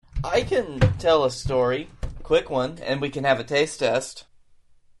I can tell a story, quick one, and we can have a taste test.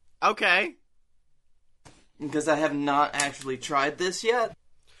 Okay. Because I have not actually tried this yet.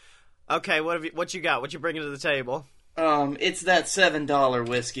 Okay, what you got? What you bringing to the table? It's that $7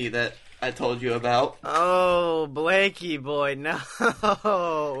 whiskey that I told you about. Oh, Blakey boy, no.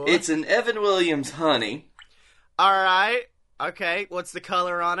 It's an Evan Williams honey. Alright. Okay, what's the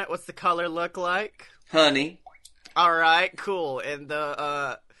color on it? What's the color look like? Honey. Alright, cool. And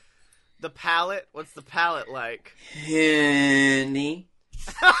the palate? What's the palate like? Honey.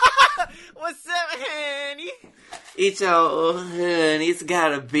 What's up, honey? It's all honey. It's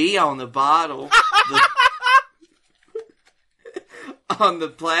got a B on the bottle. On the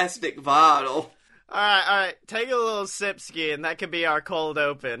plastic bottle. Alright. Take a little sip, Ski, and that could be our cold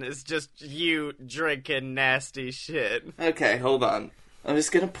open. It's just you drinking nasty shit. Okay, hold on. I'm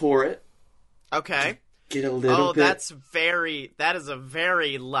just gonna pour it. Okay. Get a little bit. That is a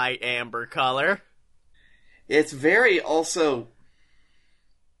very light amber color. It's very also...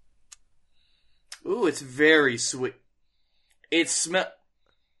 Ooh, it's very sweet. It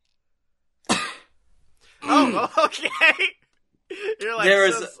Oh, okay. You're like, there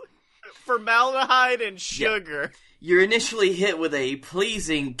is formaldehyde and sugar. Yeah. You're initially hit with a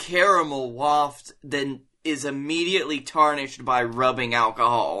pleasing caramel waft, then is immediately tarnished by rubbing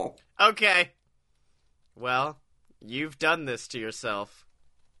alcohol. Okay. Well, you've done this to yourself.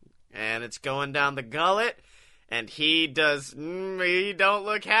 And it's going down the gullet. And he don't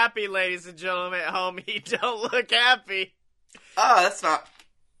look happy, ladies and gentlemen at home. He don't look happy. That's not...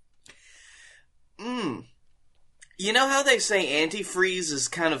 You know how they say antifreeze is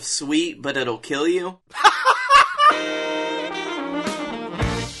kind of sweet, but it'll kill you?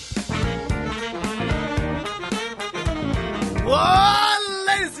 Whoa,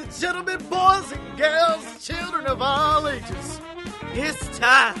 ladies and gentlemen, boys and girls, children of all ages, it's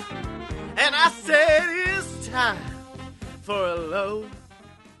time. And I said it's time for a load.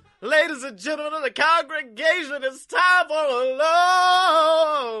 Ladies and gentlemen of the congregation, it's time for a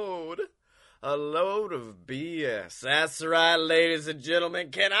load. A load of BS. That's right, ladies and gentlemen.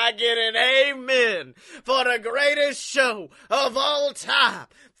 Can I get an amen for the greatest show of all time,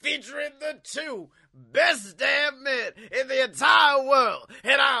 featuring the two best damn men in the entire world?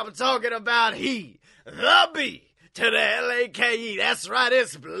 And I'm talking about he, the B, to the L-A-K-E. That's right,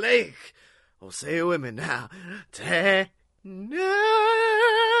 it's Blake. Oh, say it with me now. You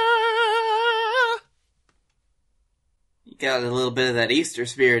got a little bit of that Easter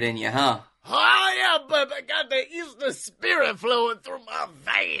spirit in you, huh? Oh, yeah, baby. I got the Easter spirit flowing through my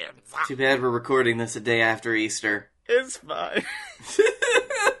veins. Too bad we're recording this a day after Easter. It's fine.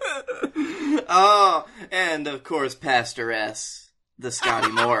 Oh, and of course, Pastor S, the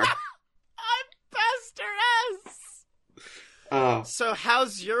Scotty Moore. I'm Pastor S. Oh. So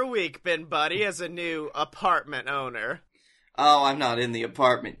how's your week been, buddy, as a new apartment owner? Oh, I'm not in the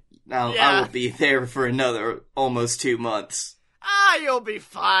apartment. Now, Yeah. I will be there for another almost 2 months. You'll be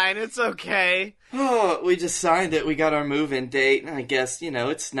fine. It's okay. Oh, we just signed it. We got our move-in date, and I guess,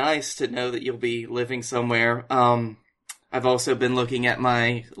 it's nice to know that you'll be living somewhere. I've also been looking at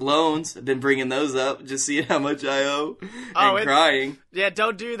my loans. I've been bringing those up, just seeing how much I owe, and crying. Yeah,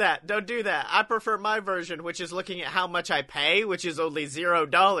 don't do that. Don't do that. I prefer my version, which is looking at how much I pay, which is only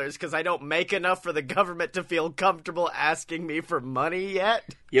 $0, because I don't make enough for the government to feel comfortable asking me for money yet.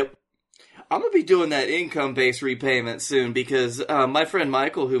 Yep. I'm going to be doing that income-based repayment soon, because my friend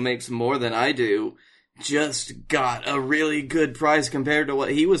Michael, who makes more than I do, just got a really good price compared to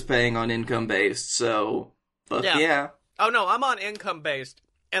what he was paying on income-based, so, fuck yeah. Oh, no, I'm on income-based.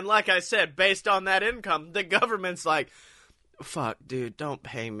 And like I said, based on that income, the government's like, fuck, dude, don't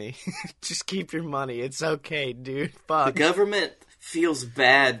pay me. Just keep your money. It's okay, dude. Fuck. The government feels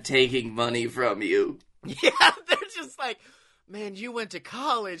bad taking money from you. Yeah, they're just like, man, you went to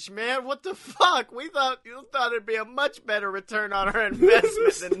college, man. What the fuck? You thought it'd be a much better return on our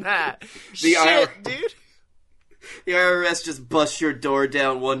investment than that. Shit, dude. The IRS just busts your door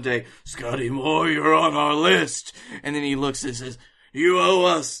down one day. Scotty Moore, you're on our list. And then he looks and says, you owe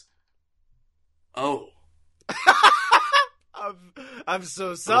us. Oh. I'm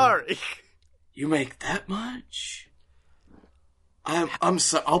so sorry. You make that much? I'm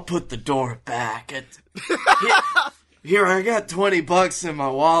so, I'll put the door back. Here, I got $20 in my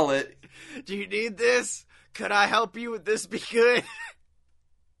wallet. Do you need this? Could I help you with this? Be good.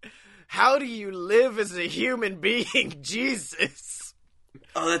 How do you live as a human being? Jesus.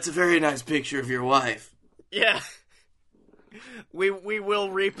 Oh, that's a very nice picture of your wife. Yeah. We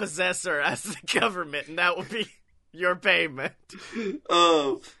will repossess her as the government, and that will be your payment.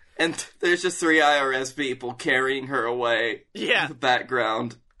 Oh, and there's just 3 IRS people carrying her away. Yeah. In the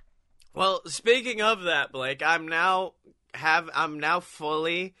background. Well, speaking of that, Blake, I'm now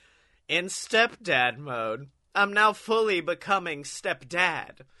fully in stepdad mode. I'm now fully becoming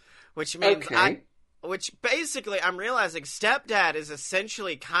stepdad, which means Okay. which basically I'm realizing stepdad is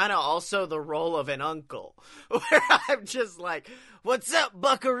essentially kind of also the role of an uncle, where I'm just like, "What's up,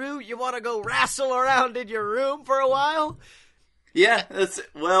 buckaroo? You want to go wrestle around in your room for a while?" Yeah,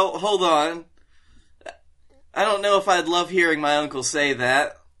 well, hold on. I don't know if I'd love hearing my uncle say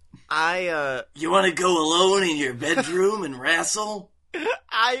that. You want to go alone in your bedroom and wrestle?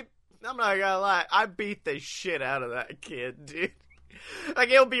 I'm not gonna lie, I beat the shit out of that kid, dude. Like,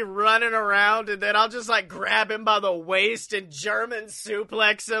 he'll be running around, and then I'll just, like, grab him by the waist and German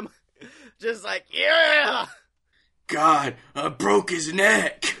suplex him. Just like, yeah! God, I broke his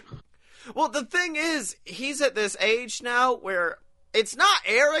neck. Well, the thing is, he's at this age now where it's not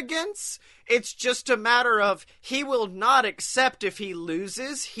arrogance, it's just a matter of he will not accept if he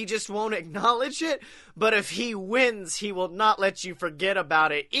loses, he just won't acknowledge it, but if he wins, he will not let you forget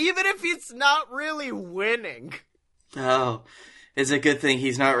about it, even if it's not really winning. Oh, it's a good thing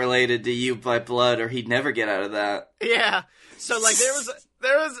he's not related to you by blood, or he'd never get out of that. Yeah. So, like,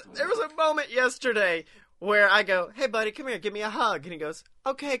 there was a moment yesterday where I go, "Hey, buddy, come here, give me a hug," and he goes,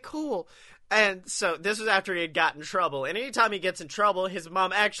 "Okay, cool." And so this was after he had gotten in trouble. And anytime he gets in trouble, his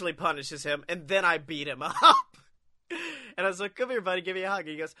mom actually punishes him, and then I beat him up. And I was like, "Come here, buddy, give me a hug." And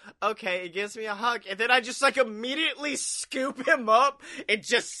he goes, "Okay," he gives me a hug, and then I just, like, immediately scoop him up and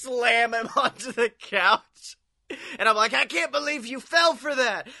just slam him onto the couch. And I'm like, "I can't believe you fell for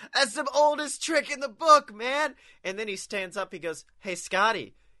that. That's the oldest trick in the book, man." And then he stands up, he goes, "Hey,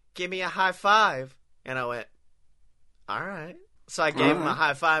 Scotty, give me a high five." And I went, "All right." So I gave him a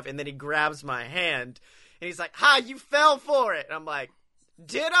high five, and then he grabs my hand, and he's like, "Ha, you fell for it." And I'm like,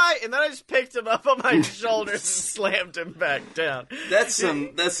 "Did I?" And then I just picked him up on my shoulders and slammed him back down.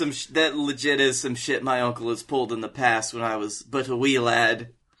 That legit is some shit my uncle has pulled in the past when I was but a wee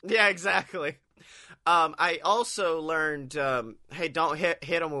lad. Yeah, exactly. I also learned, hey, don't hit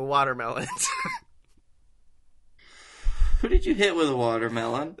him with watermelons. Who did you hit with a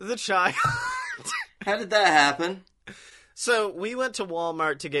watermelon? The child. How did that happen? So we went to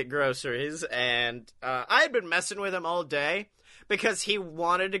Walmart to get groceries, and I had been messing with him all day because he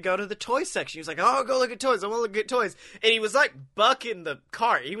wanted to go to the toy section. He was like, "Oh, go look at toys. I want to look at toys." And he was like bucking the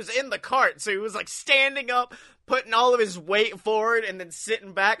cart. He was in the cart, so he was like standing up, putting all of his weight forward, and then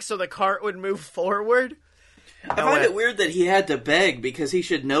sitting back so the cart would move forward. I find it weird that he had to beg, because he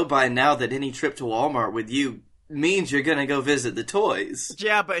should know by now that any trip to Walmart with you means you're gonna go visit the toys.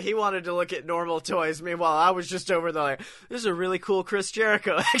 Yeah, but he wanted to look at normal toys. Meanwhile, I was just over there like, "This is a really cool Chris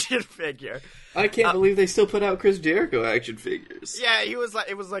Jericho action figure." I can't believe they still put out Chris Jericho action figures. Yeah, it was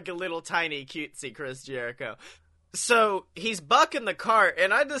like a little tiny cutesy Chris Jericho. So he's bucking the cart,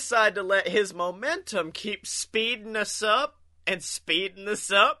 and I decide to let his momentum keep speeding us up and speeding us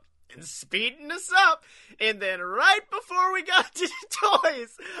up and speeding us up. And then right before we got to the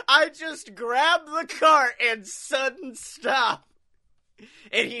toys, I just grabbed the cart and sudden stop.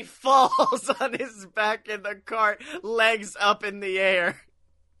 And he falls on his back in the cart, legs up in the air.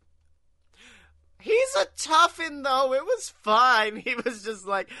 He's a toughin', though. It was fine. He was just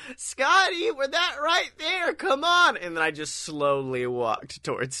like, "Scotty, we're that right there. Come on." And then I just slowly walked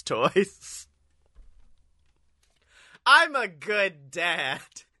towards toys. I'm a good dad.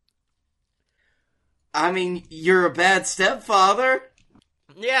 I mean, you're a bad stepfather.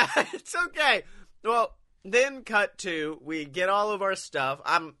 Yeah, it's okay. Well, then cut to, we get all of our stuff.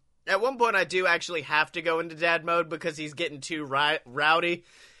 At one point, I do actually have to go into dad mode because he's getting too rowdy.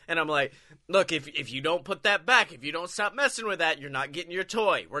 And I'm like, "Look, if you don't put that back, if you don't stop messing with that, you're not getting your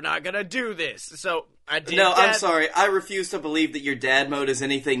toy. We're not going to do this." So I did. No, I'm sorry. I refuse to believe that your dad mode is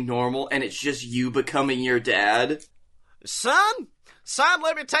anything normal, and it's just you becoming your dad. Son,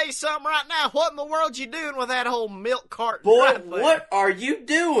 let me tell you something right now. What in the world you doing with that whole milk cart? Boy, what are you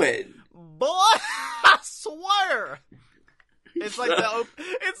doing? Boy, I swear. It's like the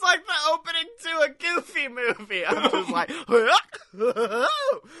opening to a Goofy movie. I'm just like,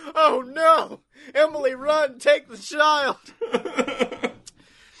 "Oh no, Emily, run, take the child."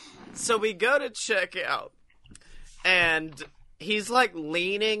 So we go to check out, and he's like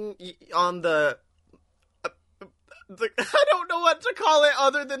leaning on the I don't know what to call it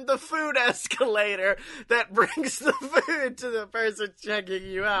other than the food escalator that brings the food to the person checking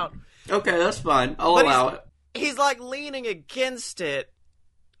you out. Okay, that's fine. I'll allow it. He's like leaning against it,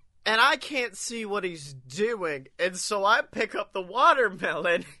 and I can't see what he's doing, and so I pick up the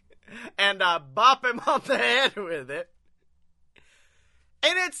watermelon, and I bop him on the head with it.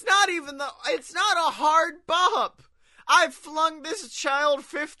 And it's not a hard bop. I flung this child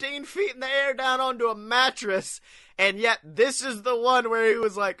 15 feet in the air down onto a mattress, and yet this is the one where he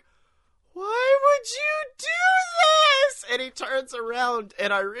was like, why would you do this? And he turns around,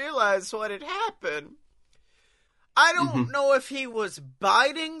 and I realize what had happened. I don't know if he was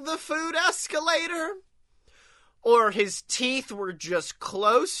biting the food escalator, or his teeth were just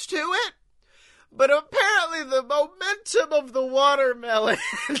close to it, but apparently the momentum of the watermelon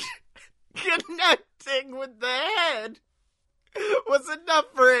connecting with the head was enough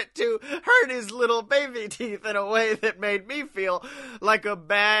for it to hurt his little baby teeth in a way that made me feel like a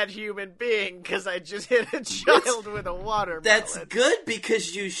bad human being because I just hit a child with a watermelon. That's good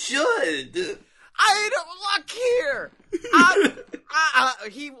because you should. I don't look here.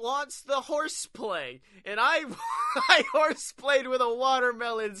 He wants the horseplay, and I horseplayed with a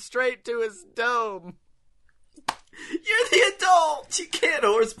watermelon straight to his dome. You're the adult. You can't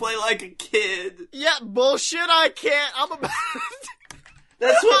horseplay like a kid. Yeah, bullshit. I can't. I'm about.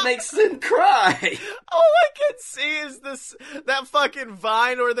 That's what makes them cry. All I can see is that fucking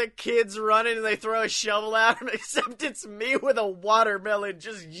Vine where the kids running and they throw a shovel at him, except it's me with a watermelon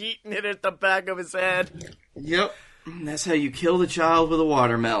just yeeting it at the back of his head. Yep. That's how you kill the child with a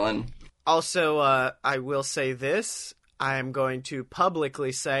watermelon. Also, I will say this. I am going to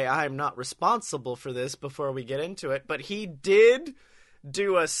publicly say I am not responsible for this before we get into it, but he did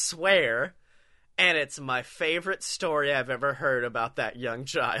do a swear, and it's my favorite story I've ever heard about that young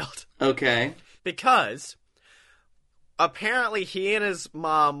child. Okay. Because apparently he and his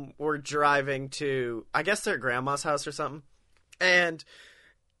mom were driving to, I guess, their grandma's house or something, and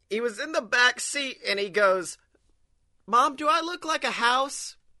he was in the back seat, and he goes, Mom, do I look like a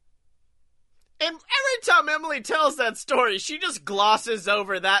house? And every time Emily tells that story, she just glosses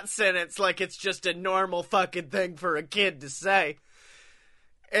over that sentence like it's just a normal fucking thing for a kid to say.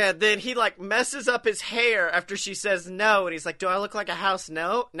 And then he, like, messes up his hair after she says no. And he's like, do I look like a house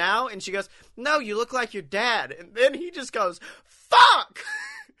now? And she goes, no, you look like your dad. And then he just goes, fuck!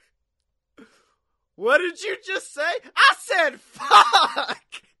 What did you just say? I said fuck!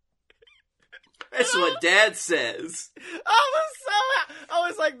 That's what Dad says. I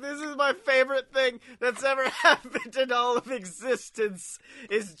was like, this is my favorite thing that's ever happened in all of existence.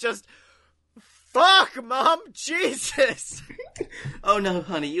 Is just, fuck, Mom, Jesus. Oh no,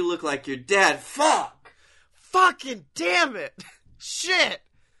 honey, you look like your dad. Fuck. Fucking damn it. Shit.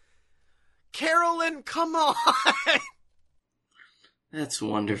 Carolyn, come on. That's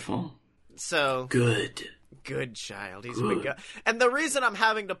wonderful. So. Good child. He's been good. And the reason I'm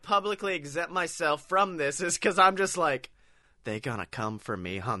having to publicly exempt myself from this is because I'm just like, they gonna come for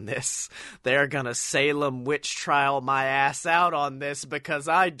me on this. They're gonna Salem witch trial my ass out on this because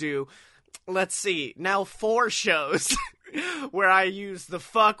I do, let's see, now 4 shows where I use the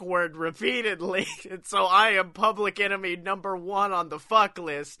fuck word repeatedly. And so I am public enemy number 1 on the fuck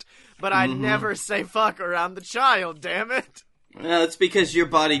list. But I never say fuck around the child, damn it. Well, it's because your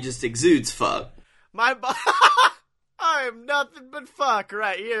body just exudes fuck. I am nothing but fuck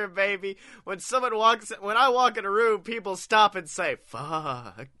right here, baby. When I walk in a room, people stop and say,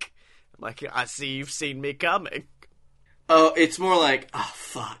 fuck. I'm like, I see you've seen me coming. Oh, it's more like, oh,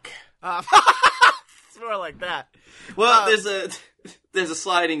 fuck. It's more like that. Well, there's a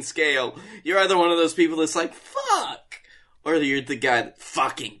sliding scale. You're either one of those people that's like, fuck, or you're the guy that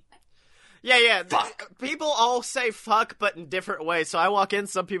fucking. Yeah. Fuck. People all say fuck, but in different ways. So I walk in,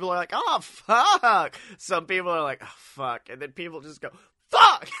 some people are like, oh, fuck. Some people are like, oh, fuck. And then people just go,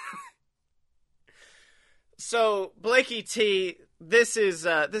 fuck. So, Blakey T, this is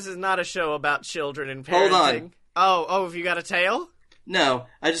not a show about children and parenting. Hold on. Oh, have you got a tale? No,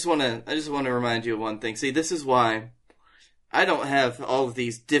 I just want to remind you of one thing. See, this is why I don't have all of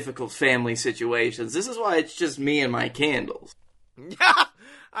these difficult family situations. This is why it's just me and my candles. Yeah,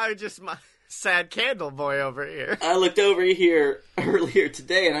 I'm just my sad candle boy over here. I looked over here earlier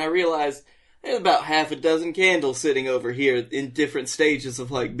today and I realized there's about half a dozen candles sitting over here in different stages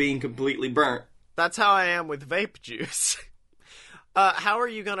of, like, being completely burnt. That's how I am with vape juice. How are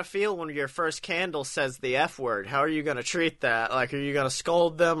you going to feel when your first candle says the F word? How are you going to treat that? Like, are you going to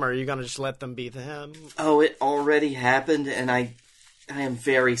scold them, or are you going to just let them be them? Oh, it already happened, and I am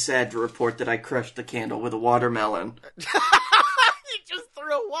very sad to report that I crushed the candle with a watermelon. You just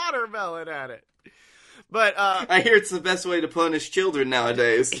threw a watermelon at it. But, I hear it's the best way to punish children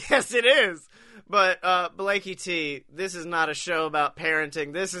nowadays. Yes, it is. But, Blakey T, this is not a show about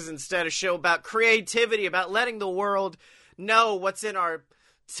parenting. This is instead a show about creativity, about letting the world know what's in our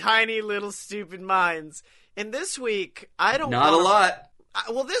tiny little stupid minds. And this week, I don't Not a lot.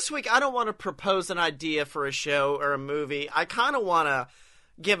 Well, this week, I don't want to propose an idea for a show or a movie. I kind of want to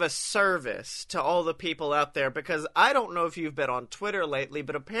give a service to all the people out there, because I don't know if you've been on Twitter lately,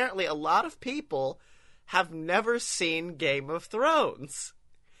 but apparently a lot of people have never seen Game of Thrones.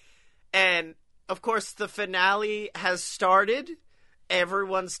 And, of course, the finale has started.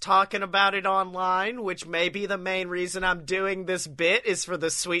 Everyone's talking about it online, which may be the main reason I'm doing this bit, is for the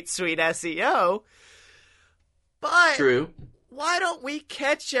sweet, sweet SEO. But True. why don't we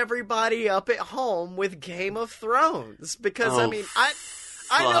catch everybody up at home with Game of Thrones? Because, I mean, I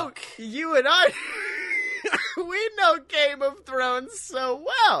know you and I, we know Game of Thrones so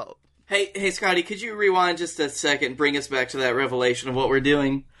well. Hey, Scotty, could you rewind just a second, bring us back to that revelation of what we're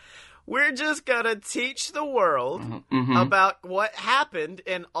doing? We're just gonna teach the world about what happened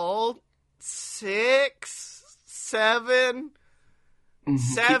in all seven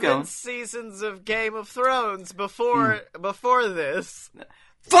seasons of Game of Thrones before this.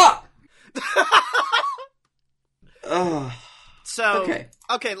 Fuck! Oh. So,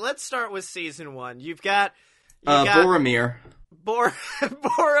 okay, let's start with season 1. You've got Boromir.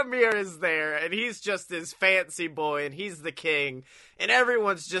 Boromir is there, and he's just this fancy boy, and he's the king, and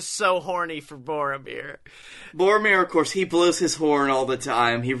everyone's just so horny for Boromir. Boromir, of course, he blows his horn all the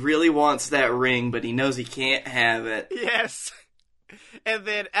time. He really wants that ring, but he knows he can't have it. Yes. And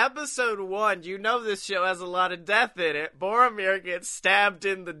then episode 1, you know this show has a lot of death in it. Boromir gets stabbed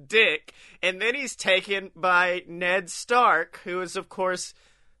in the dick, and then he's taken by Ned Stark, who is, of course,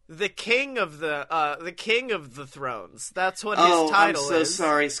 the king of the thrones. That's what his title is. I'm so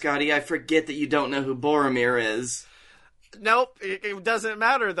sorry, Scotty. I forget that you don't know who Boromir is. Nope, it doesn't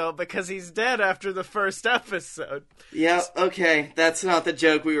matter, though, because he's dead after the first episode. Yeah, okay. That's not the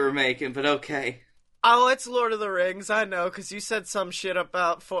joke we were making, but okay. Oh, it's Lord of the Rings, I know, because you said some shit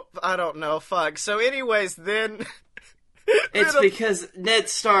about, I don't know, fuck. So anyways, then... It's because Ned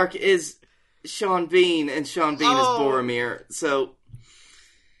Stark is Sean Bean, and Sean Bean is Boromir, so...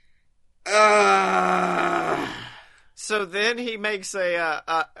 So then he makes then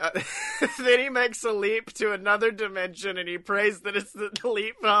he makes a leap to another dimension, and he prays that it's the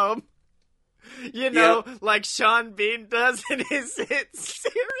leap home. You know, like Sean Bean does in his hit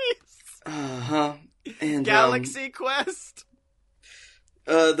series. And Galaxy Quest.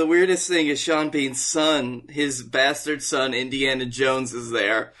 The weirdest thing is Sean Bean's son, his bastard son, Indiana Jones, is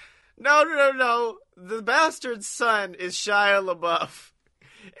there. No. The bastard son is Shia LaBeouf.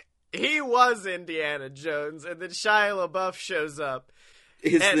 He was Indiana Jones, and then Shia LaBeouf shows up.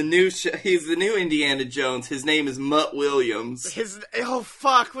 He's the new Indiana Jones. His name is Mutt Williams. Oh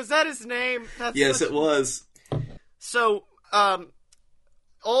fuck, was that his name? Yes, it was. So,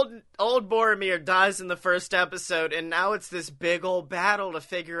 old Boromir dies in the first episode, and now it's this big old battle to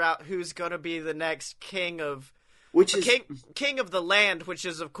figure out who's gonna be the next king of king of the land, which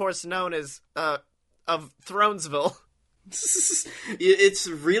is of course known as of Thronesville. It's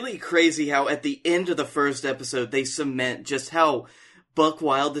really crazy how at the end of the first episode they cement just how buck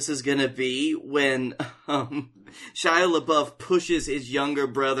wild this is gonna be when Shia LaBeouf pushes his younger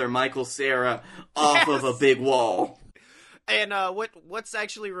brother Michael Cera off of a big wall. And what's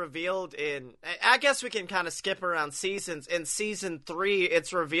actually revealed I guess we can kind of skip around seasons. In season 3,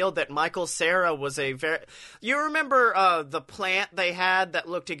 it's revealed that Michael Cera was you remember the plant they had that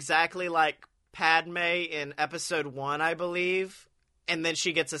looked exactly like Padme in episode 1, I believe, and then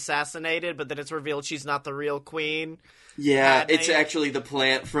she gets assassinated, but then it's revealed she's not the real queen. Yeah, Padme. It's actually the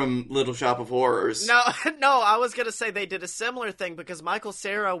plant from Little Shop of Horrors. No, I was gonna say they did a similar thing, because Michael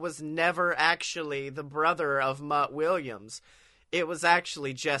Cera was never actually the brother of Mutt Williams. It was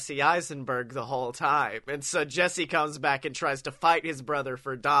actually Jesse Eisenberg the whole time. And so Jesse comes back and tries to fight his brother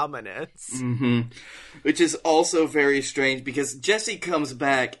for dominance. Mm-hmm. Which is also very strange, because Jesse comes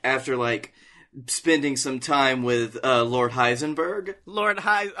back after, spending some time with Lord Heisenberg.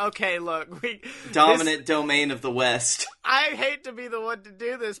 Okay, look. Dominant domain of the West. I hate to be the one to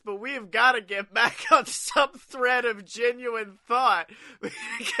do this, but we've got to get back on some thread of genuine thought.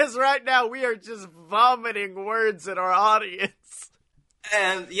 Because right now we are just vomiting words at our audience.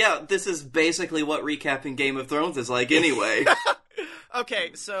 And yeah, this is basically what recapping Game of Thrones is like anyway.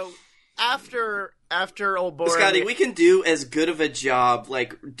 Okay, so after old Boromir... Scotty, we can do as good of a job,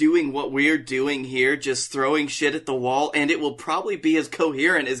 doing what we're doing here, just throwing shit at the wall, and it will probably be as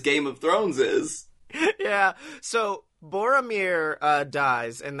coherent as Game of Thrones is. Yeah, so Boromir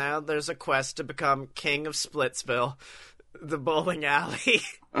dies, and now there's a quest to become King of Splitsville, the bowling alley.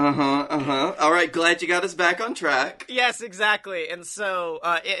 Alright, glad you got us back on track. Yes, exactly. And so,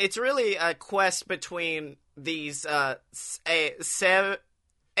 it's really a quest between these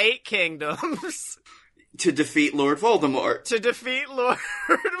 8 kingdoms. To defeat Lord Voldemort. To defeat Lord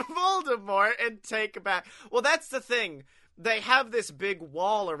Voldemort and take back... Well, that's the thing. they have this big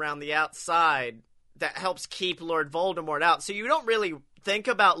wall around the outside that helps keep Lord Voldemort out. So you don't really think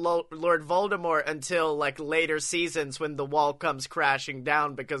about Lord Voldemort until, like, later seasons when the wall comes crashing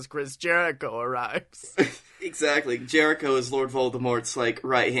down because Chris Jericho arrives. Exactly. Jericho is Lord Voldemort's, like,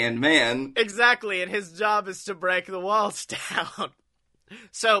 right-hand man. Exactly, and his job is to break the walls down.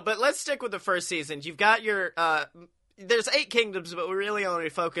 So, but let's stick with the first season. You've got your, there's 8 kingdoms, but we really only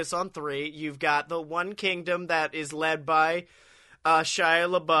focus on 3. You've got the one kingdom that is led by Shia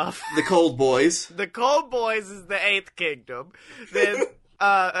LaBeouf. The Cold Boys. The Cold Boys is the 8th kingdom. Then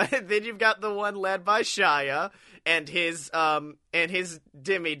then you've got the one led by Shia and his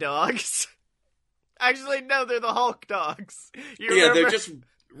demi-dogs. Actually, no, they're the Hulk dogs. They're just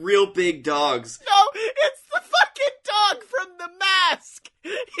real big dogs. No, it's the fucking dog from The Mask.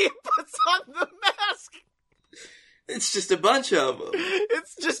 He puts on the mask. It's just a bunch of them.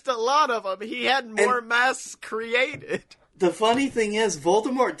 It's just a lot of them. He had more masks created. The funny thing is,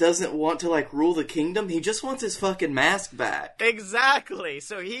 Voldemort doesn't want to, like, rule the kingdom. He just wants his fucking mask back. Exactly.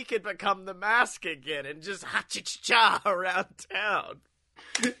 So he could become the Mask again and just ha-cha-cha around town.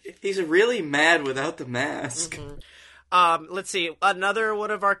 He's really mad without the mask. Mm-hmm. Let's see. Another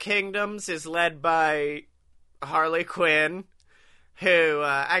one of our kingdoms is led by Harley Quinn, who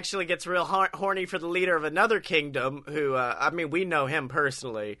actually gets real horny for the leader of another kingdom, who, we know him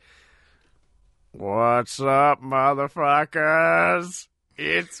personally. What's up, motherfuckers?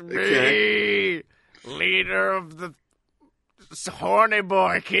 It's me, leader of the horny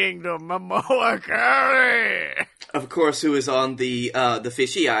boy kingdom, Momoa Curry. Of course, who is on the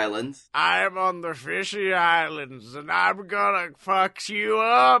Fishy Islands. I'm on the Fishy Islands, and I'm gonna fuck you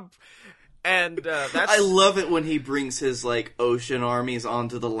up. And that's... I love it when he brings his, like, ocean armies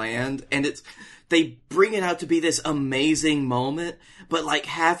onto the land, and they bring it out to be this amazing moment, but, like,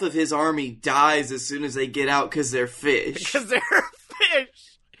 half of his army dies as soon as they get out because they're fish. Because they're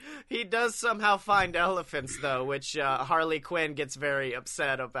fish! He does somehow find elephants, though, which Harley Quinn gets very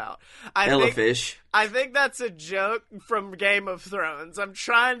upset about. Elefish. I think that's a joke from Game of Thrones. I'm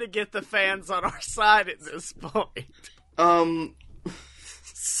trying to get the fans on our side at this point.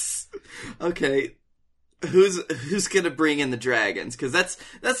 Okay. Who's gonna bring in the dragons? Because that's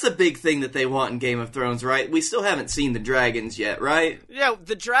the big thing that they want in Game of Thrones, right? We still haven't seen the dragons yet, right? Yeah,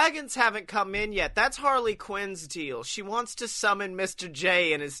 the dragons haven't come in yet. That's Harley Quinn's deal. She wants to summon Mr.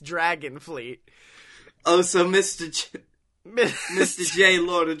 J and his dragon fleet. Oh, so Mr. J,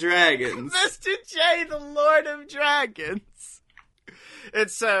 Lord of Dragons. Mr. J, the Lord of Dragons.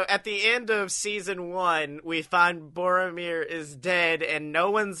 And so, at the end of season 1, we find Boromir is dead and no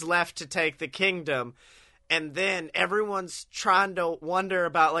one's left to take the kingdom. And then everyone's trying to wonder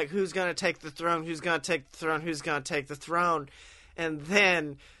about, like, who's going to take the throne, who's going to take the throne, who's going to take the throne. And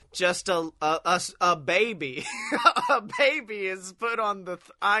then just a baby, a baby is put on the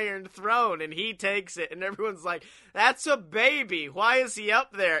Iron Throne and he takes it. And everyone's like, that's a baby. Why is he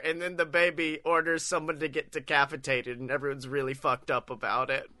up there? And then the baby orders someone to get decapitated and everyone's really fucked up about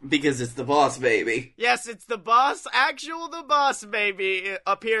it. Because it's the boss baby. Yes, it's the boss. The boss baby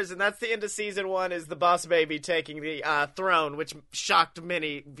appears, and that's the end of season 1, is the boss baby taking the throne, which shocked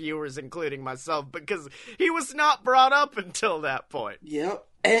many viewers, including myself, because he was not brought up until that point. Yep.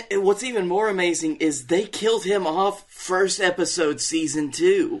 And what's even more amazing is they killed him off first episode season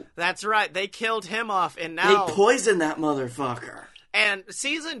 2. That's right. They killed him off, and now... They poisoned that motherfucker. And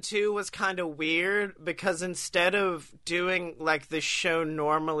season 2 was kind of weird because instead of doing like the show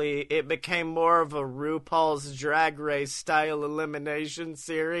normally, it became more of a RuPaul's Drag Race style elimination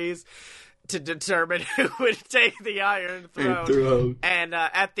series to determine who would take the Iron Throne. And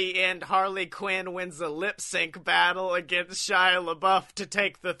at the end, Harley Quinn wins a lip sync battle against Shia LaBeouf to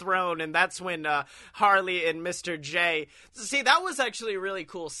take the throne, and that's when Harley and Mr. J... See, that was actually a really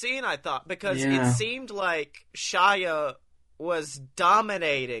cool scene, I thought, because it seemed like Shia was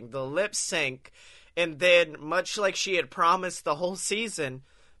dominating the lip sync, and then, much like she had promised the whole season,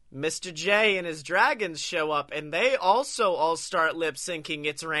 Mr. J and his dragons show up, and they also all start lip-syncing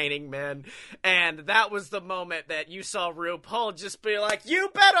It's Raining Men, and that was the moment that you saw RuPaul just be like, you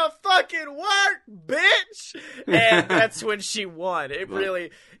better fucking work, bitch! And that's when she won.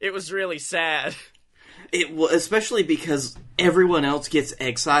 It was really sad. Especially because everyone else gets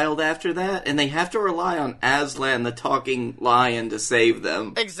exiled after that, and they have to rely on Aslan, the talking lion, to save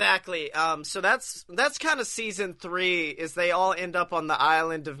them. Exactly. So that's kind of season 3, is they all end up on the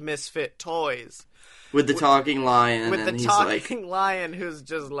island of misfit toys. With the talking lion. With the talking lion who's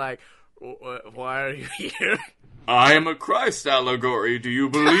just like, why are you here? I am a Christ allegory. Do you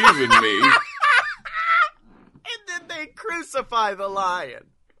believe in me? And then they crucify the lion.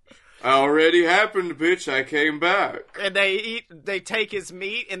 Already happened, bitch. I came back. And they take his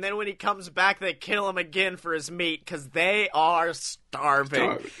meat, and then when he comes back, they kill him again for his meat, because they are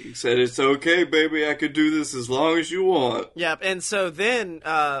starving. He said, it's okay, baby. I could do this as long as you want. Yep, and so then,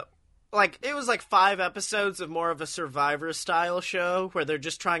 it was 5 episodes of more of a Survivor-style show, where they're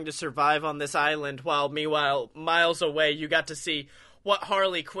just trying to survive on this island, while meanwhile, miles away, you got to see what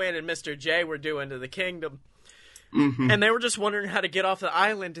Harley Quinn and Mr. J were doing to the kingdom. Mm-hmm. And they were just wondering how to get off the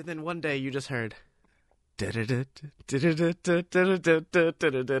island, and then one day you just heard... and fucking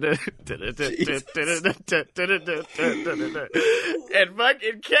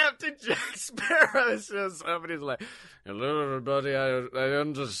Captain Jack Sparrow shows up, and he's like, hello, everybody, I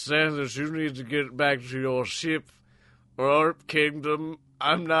understand that you need to get back to your ship or kingdom.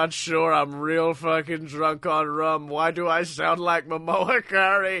 I'm not sure. I'm real fucking drunk on rum. Why do I sound like Momoa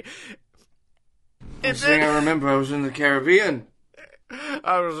Curry? I remember I was in the Caribbean.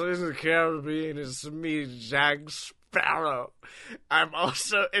 I was in the Caribbean. It's me, Jack Sparrow. I'm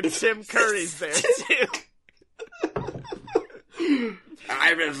also... And Tim Curry's there, too.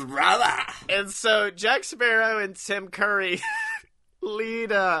 I'm his brother. And so Jack Sparrow and Tim Curry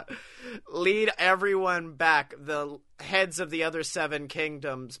lead everyone back, the heads of the other 7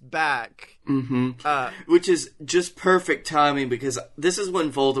 kingdoms back. Mm-hmm. Which is just perfect timing, because this is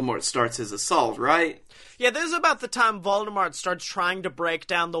when Voldemort starts his assault, right? Yeah, this is about the time Voldemort starts trying to break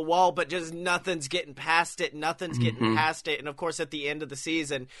down the wall, but just nothing's getting past it. And of course, at the end of the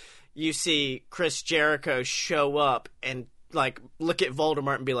season, you see Chris Jericho show up and look at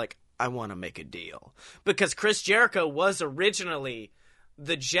Voldemort and be like, I want to make a deal. Because Chris Jericho was originally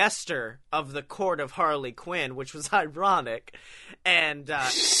the jester of the court of Harley Quinn, which was ironic. And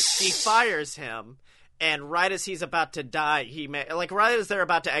he fires him. And right as he's about to die, right as they're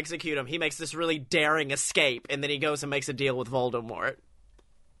about to execute him, he makes this really daring escape, and then he goes and makes a deal with Voldemort.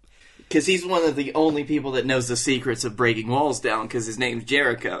 Because he's one of the only people that knows the secrets of breaking walls down, because his name's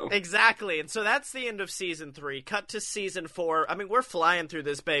Jericho. Exactly, and so that's the end of Season 3. Cut to Season 4. I mean, we're flying through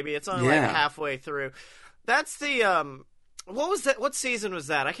this, baby. It's only halfway through. That's the, what was that? What season was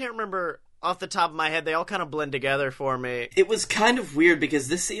that? I can't remember off the top of my head. They all kind of blend together for me. It was kind of weird because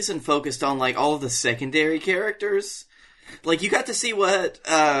this season focused on all of the secondary characters. You got to see what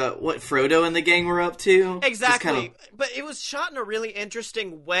Frodo and the gang were up to. Exactly. But it was shot in a really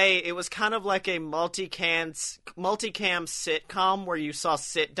interesting way. It was kind of like a multicam sitcom where you saw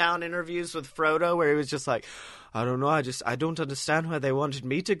sit-down interviews with Frodo where he was just like, I don't know, I don't understand why they wanted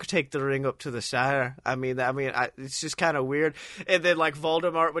me to take the ring up to the Shire. It's just kind of weird. And then,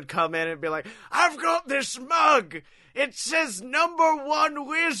 Voldemort would come in and be like, I've got this mug! It says #1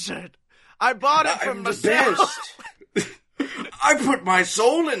 wizard! I bought it from myself! I put my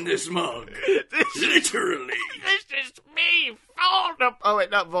soul in this mug! Literally! This is me, Voldemort! Oh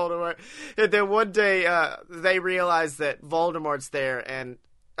wait, not Voldemort. And then one day, they realize that Voldemort's there, and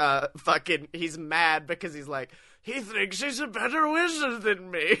he's mad because he's like, he thinks he's a better wizard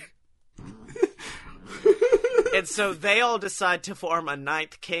than me. And so they all decide to form a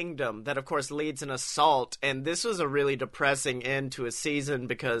 9th kingdom that, of course, leads an assault. And this was a really depressing end to a season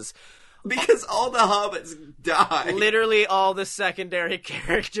because all the hobbits die. Literally all the secondary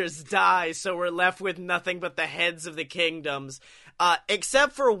characters die, so we're left with nothing but the heads of the kingdoms.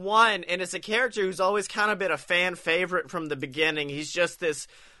 Except for one, and it's a character who's always kind of been a fan favorite from the beginning. He's just this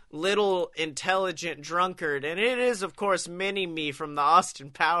little intelligent drunkard, and it is, of course, Mini-Me from the Austin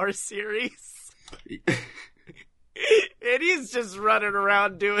Powers series. And he's just running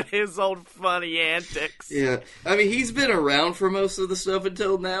around doing his old funny antics. Yeah. I mean, he's been around for most of the stuff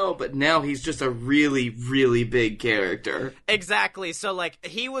until now, but now he's just a really, really big character. Exactly. So,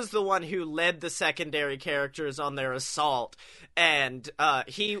 he was the one who led the secondary characters on their assault, and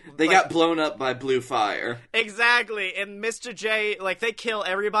they got blown up by blue fire. Exactly. And Mr. J, they kill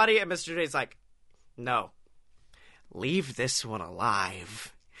everybody, and Mr. J's like, no, leave this one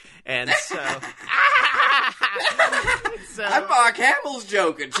alive. And so... I'm Mark Hamill's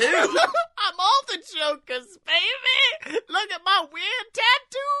Joker, too. I'm all the Jokers, baby. Look at my weird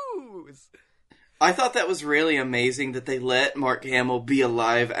tattoos. I thought that was really amazing that they let Mark Hamill be a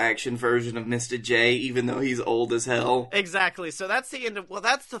live-action version of Mr. J, even though he's old as hell. Exactly. So that's the end of... Well,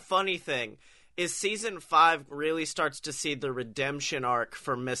 that's the funny thing, is Season 5 really starts to see the redemption arc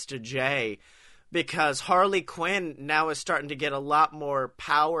for Mr. J, because Harley Quinn now is starting to get a lot more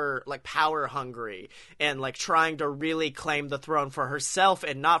power hungry, and trying to really claim the throne for herself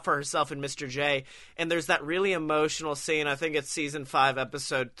and not for herself and Mr. J. And there's that really emotional scene, I think it's Season 5,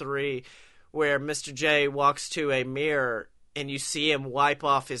 Episode 3, where Mr. J walks to a mirror and you see him wipe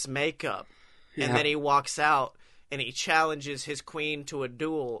off his makeup. Yeah. And then he walks out and he challenges his queen to a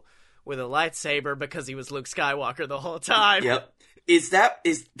duel, with a lightsaber because he was Luke Skywalker the whole time. Yep.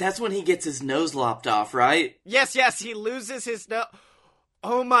 That's when he gets his nose lopped off, right? Yes, he loses his nose.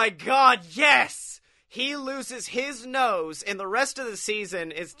 Oh my god, yes! He loses his nose, and the rest of the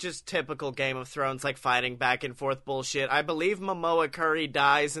season is just typical Game of Thrones, like fighting back and forth bullshit. I believe Momoa Curry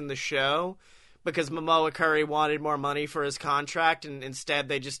dies in the show because Momoa Curry wanted more money for his contract, and instead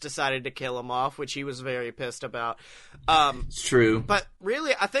they just decided to kill him off, which he was very pissed about. It's true. But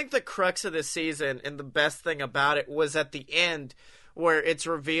really, I think the crux of this season, and the best thing about it, was at the end, where it's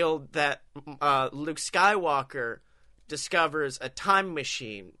revealed that Luke Skywalker discovers a time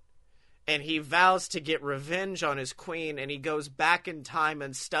machine, and he vows to get revenge on his queen, and he goes back in time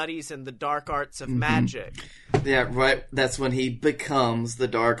and studies in the dark arts of magic. Yeah, right. That's when he becomes the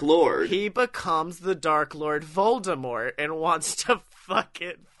Dark Lord. He becomes the Dark Lord Voldemort and wants to fuck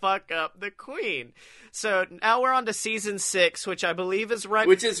up the queen. So now we're on to season 6, which I believe is right.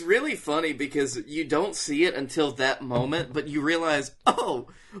 Which is really funny because you don't see it until that moment, but you realize, oh,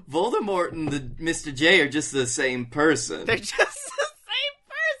 Voldemort and the Mr. J are just the same person. They're just the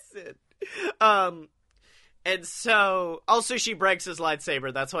same person. And so, also she breaks his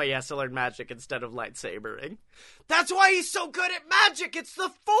lightsaber. That's why he has to learn magic instead of lightsabering. That's why he's so good at magic. It's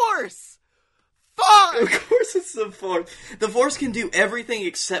the Force. Fuck! Of course it's the Force. The Force can do everything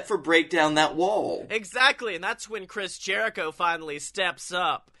except for break down that wall. Exactly, and that's when Chris Jericho finally steps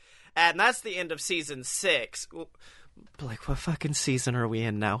up. And that's the end of season 6. Like, what fucking season are we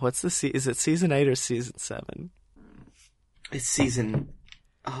in now? What's the is it season 8 or season 7? It's season...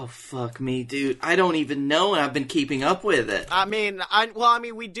 Oh, fuck me, dude. I don't even know, and I've been keeping up with it. I mean,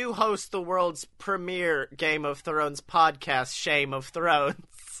 we do host the world's premier Game of Thrones podcast, Shame of Thrones.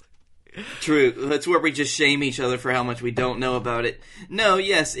 True. That's where we just shame each other for how much we don't know about it. No,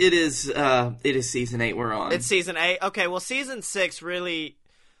 yes, it is season 8 we're on. It's season 8? Okay, well, season 6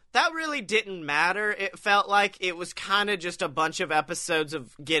 that really didn't matter. It felt like it was kind of just a bunch of episodes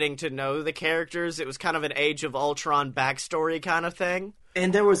of getting to know the characters. It was kind of an Age of Ultron backstory kind of thing.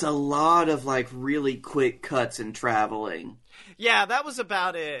 And there was a lot of, like, really quick cuts and traveling. Yeah, that was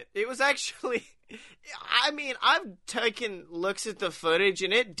about it. It was actually... I mean, I've taken looks at the footage,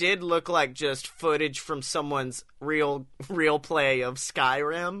 and it did look like just footage from someone's real play of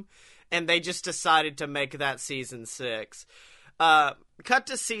Skyrim, and they just decided to make that season 6. Cut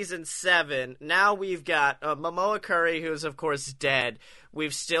to season 7. Now we've got Momoa Curry, who's of course dead.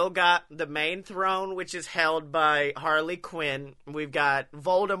 We've still got the main throne, which is held by Harley Quinn. We've got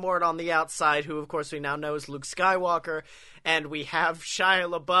Voldemort on the outside, who of course we now know is Luke Skywalker. And we have Shia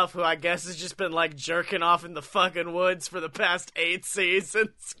LaBeouf, who I guess has just been like jerking off in the fucking woods for the past 8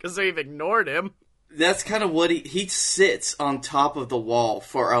 seasons, because we've ignored him. That's kind of what he sits on top of the wall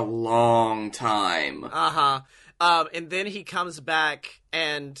for a long time. Uh-huh. And then he comes back,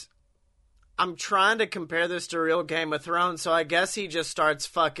 and I'm trying to compare this to real Game of Thrones, so I guess he just starts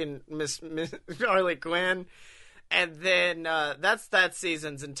fucking Miss Harley Quinn. And then that's that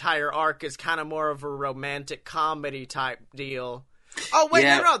season's entire arc is kind of more of a romantic comedy type deal. Oh, wait,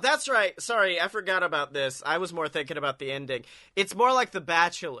 yeah. No, that's right. Sorry, I forgot about this. I was more thinking about the ending. It's more like The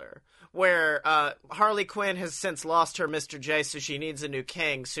Bachelor, where Harley Quinn has since lost her Mr. J, so she needs a new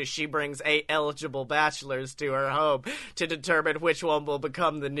king, so she brings 8 eligible bachelors to her home to determine which one will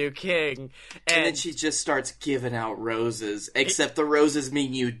become the new king. And then she just starts giving out roses, except the roses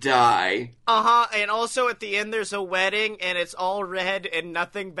mean you die. Uh-huh, and also at the end there's a wedding, and it's all red, and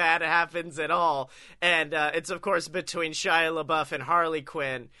nothing bad happens at all. And it's, of course, between Shia LaBeouf and Harley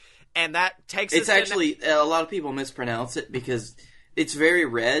Quinn. And that takes It's actually, a lot of people mispronounce it because... It's very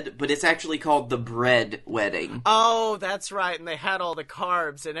red, but it's actually called the Bread Wedding. Oh, that's right. And they had all the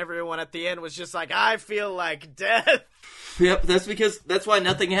carbs, and everyone at the end was just like, I feel like death. Yep, that's why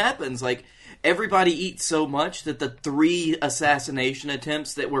nothing happens. Like, everybody eats so much that the 3 assassination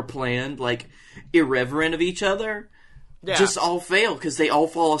attempts that were planned, like, irreverent of each other, just all fail because they all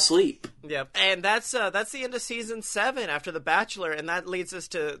fall asleep. Yep, and that's the end of season 7 after The Bachelor, and that leads us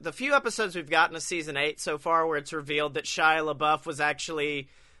to the few episodes we've gotten of season 8 so far, where it's revealed that Shia LaBeouf was actually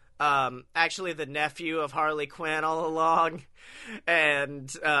the nephew of Harley Quinn all along,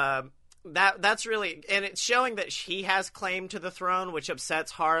 and that's really, and it's showing that he has claim to the throne, which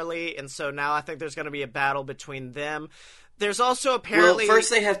upsets Harley, and so now I think there's going to be a battle between them. There's also apparently... Well, first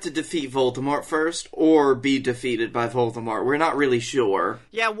they have to defeat Voldemort first, or be defeated by Voldemort. We're not really sure.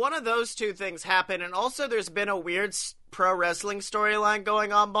 Yeah, one of those two things happen, and also there's been a weird pro wrestling storyline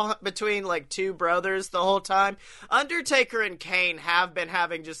going on between, like, 2 brothers the whole time. Undertaker and Kane have been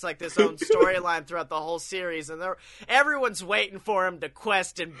having just, like, this own storyline throughout the whole series, and everyone's waiting for them to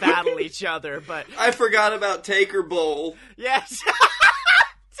quest and battle each other, but... I forgot about Taker Bowl. Yes.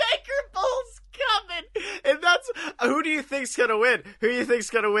 Taker Who do you think's gonna win? Who do you think's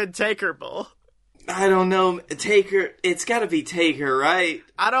gonna win Taker Bowl? I don't know. Taker, it's gotta be Taker, right?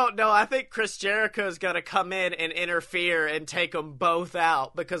 I don't know. I think Chris Jericho's gonna come in and interfere and take them both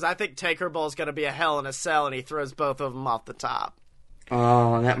out, because I think Taker Bowl's gonna be a Hell in a Cell and he throws both of them off the top.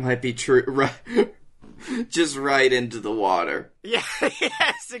 Oh, that might be true. Right. Just right into the water. Yeah,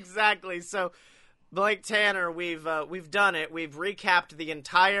 yes, exactly. So, Blake Tanner, we've done it. We've recapped the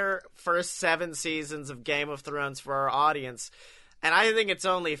entire first 7 seasons of Game of Thrones for our audience. And I think it's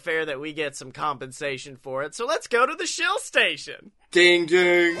only fair that we get some compensation for it. So let's go to the shill station. Ding,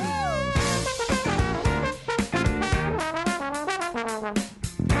 ding.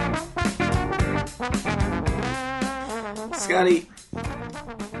 Scotty,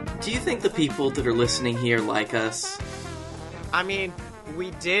 do you think the people that are listening here like us? I mean,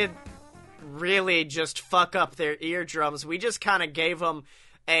 we did really just fuck up their eardrums. We just kind of gave them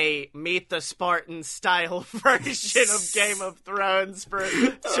a Meet the Spartans style version of Game of Thrones for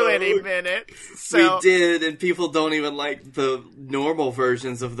 20 minutes. So, we did, and people don't even like the normal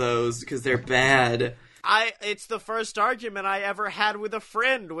versions of those because they're bad. It's the first argument I ever had with a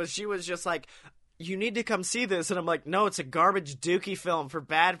friend, was she was just like, you need to come see this. And I'm like, no, it's a garbage dookie film for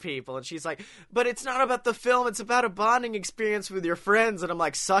bad people. And she's like, but it's not about the film, it's about a bonding experience with your friends. And I'm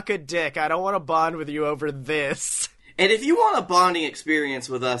like, suck a dick, I don't want to bond with you over this. And if you want a bonding experience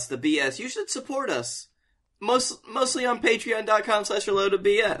with us, the BS, you should support us. Mostly on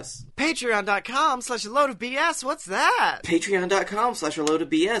patreon.com/reloadofbs. Patreon.com/reloadofbs? What's that?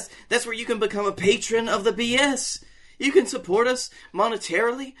 Patreon.com/reloadofbs. That's where you can become a patron of the BS. You can support us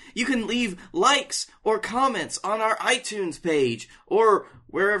monetarily. You can leave likes or comments on our iTunes page or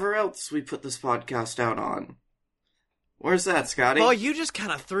wherever else we put this podcast out on. Where's that, Scotty? Well, you just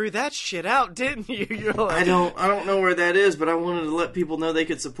kind of threw that shit out, didn't you? You're like, I don't know where that is, but I wanted to let people know they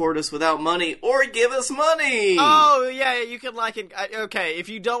could support us without money or give us money. Oh, yeah, you can like it. Okay, if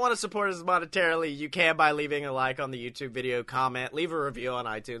you don't want to support us monetarily, you can by leaving a like on the YouTube video, comment, leave a review on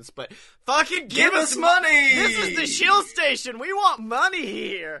iTunes, but fucking give us money! This is the shill station. We want money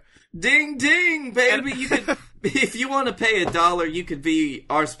here. Ding, ding, baby. You could, if you want to pay $1, you could be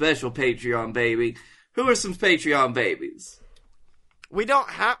our special Patreon baby. Who are some Patreon babies? We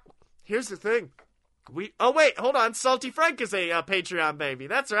don't have... Here's the thing. Oh, wait, hold on. Salty Frank is a Patreon baby.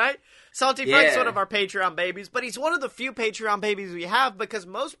 That's right. Salty Frank's one of our Patreon babies, but he's one of the few Patreon babies we have because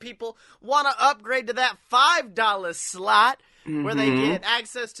most people want to upgrade to that $5 slot where they get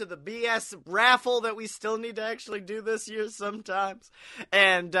access to the BS raffle that we still need to actually do this year sometimes.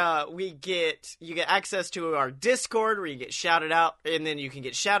 And you get access to our Discord where you get shouted out, and then you can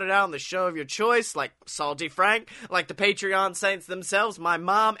get shouted out on the show of your choice, like Salty Frank, like the Patreon saints themselves, my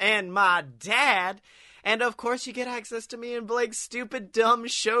mom and my dad. And, of course, you get access to me and Blake's stupid, dumb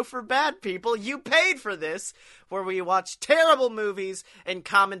show for bad people. You paid for this, where we watch terrible movies and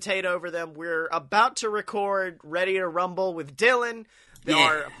commentate over them. We're about to record Ready to Rumble with Dylan,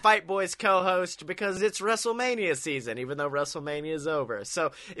 our Fight Boys co-host, because it's WrestleMania season, even though WrestleMania is over.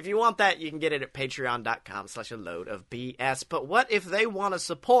 So, if you want that, you can get it at patreon.com/a-load-of-BS. But what if they want to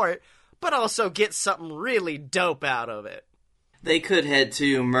support, but also get something really dope out of it? They could head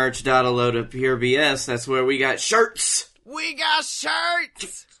to merch.aloadofpurebs. That's where we got shirts. We got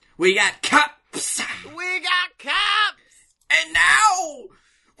shirts. We got cups. We got cups. And now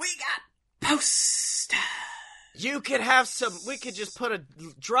we got posters. You could have some. We could just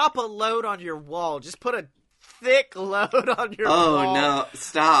drop a load on your wall. Just put a thick load on your wall. Oh no!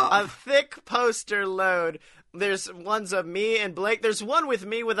 Stop. A thick poster load. There's ones of me and Blake. There's one with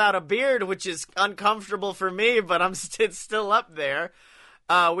me without a beard, which is uncomfortable for me, but it's still up there.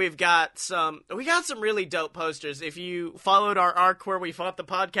 We got some really dope posters. If you followed our arc where we fought the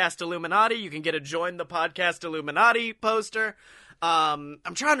podcast Illuminati, you can get a Join the Podcast Illuminati poster. I'm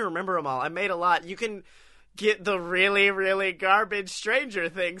trying to remember them all. I made a lot. You can get the really, really garbage Stranger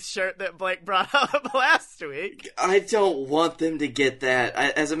Things shirt that Blake brought up last week. I don't want them to get that.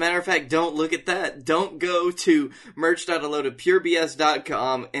 As a matter of fact, don't look at that. Don't go to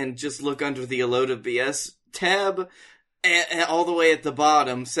merch.aloadofpurebs.com and just look under the A Load of BS tab, and all the way at the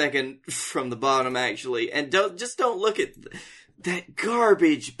bottom, second from the bottom actually, and don't look at that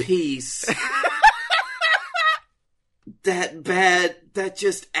garbage piece. that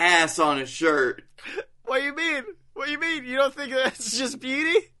just ass on a shirt. What do you mean? What do you mean? You don't think that's just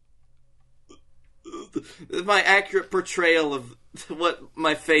beauty? My accurate portrayal of what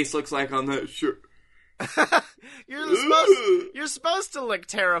my face looks like on that shirt. You're supposed to look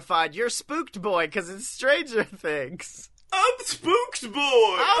terrified. You're spooked boy because it's Stranger Things. I'm spooked boy.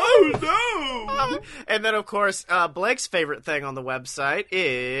 Oh no! And then of course, Blake's favorite thing on the website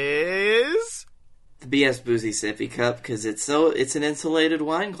is the BS Boozy Sippy Cup because it's an insulated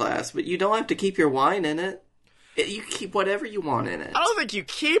wine glass, but you don't have to keep your wine in it. You keep whatever you want in it. I don't think you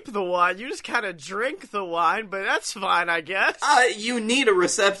keep the wine. You just kind of drink the wine, but that's fine, I guess. You need a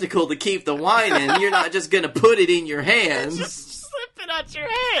receptacle to keep the wine in. You're not just going to put it in your hands. Just slip it out your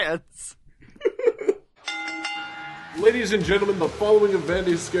hands. Ladies and gentlemen, the following event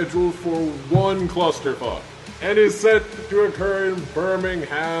is scheduled for one clusterfuck and is set to occur in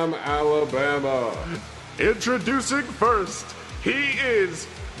Birmingham, Alabama. Introducing first, he is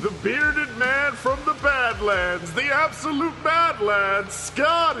the bearded man from the Badlands, the absolute Badlands,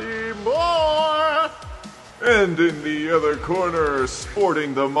 Scotty Moore! And in the other corner,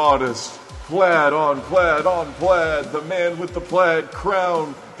 sporting the modest plaid on plaid on plaid, the man with the plaid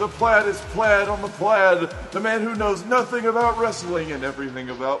crown, the plaid is plaid on the plaid, the man who knows nothing about wrestling and everything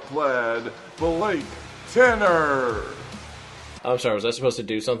about plaid, Blake Tanner. I'm sorry, was I supposed to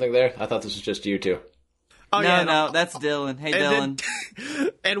do something there? I thought this was just you two. Oh, no, that's Dylan. Hey, Dylan.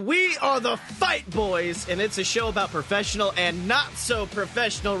 And we are the Fight Boys, and it's a show about professional and not so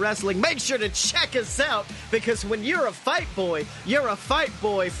professional wrestling. Make sure to check us out, because when you're a fight boy, you're a fight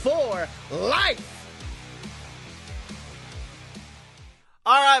boy for life.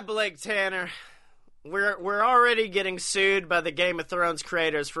 All right, Blake Tanner. We're already getting sued by the Game of Thrones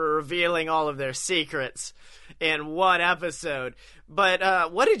creators for revealing all of their secrets in one episode.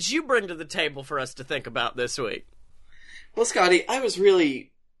 But what did you bring to the table for us to think about this week? Well, Scotty, I was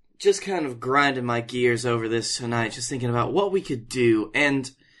really just kind of grinding my gears over this tonight, just thinking about what we could do. And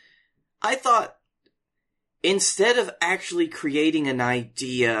I thought, instead of actually creating an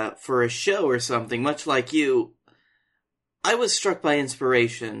idea for a show or something, much like you, I was struck by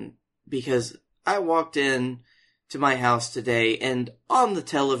inspiration because I walked in to my house today, and on the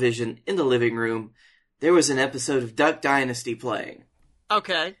television in the living room, there was an episode of Duck Dynasty playing.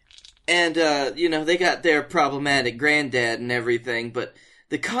 Okay. And, they got their problematic granddad and everything, but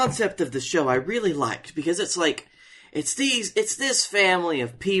the concept of the show I really liked, because it's like, it's this family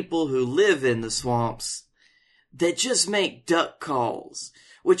of people who live in the swamps that just make duck calls,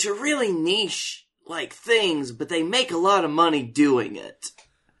 which are really niche, things, but they make a lot of money doing it.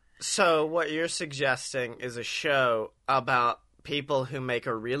 So what you're suggesting is a show about people who make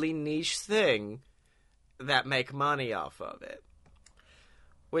a really niche thing that make money off of it.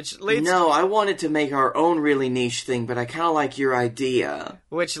 Which leads No, I wanted to make our own really niche thing, but I kind of like your idea.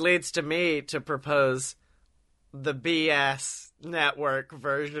 Which leads to me to propose the BS network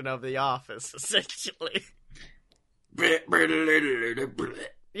version of The Office, essentially. Yeah,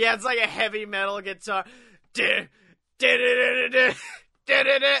 it's like a heavy metal guitar.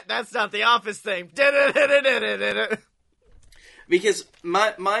 That's not the Office thing. Because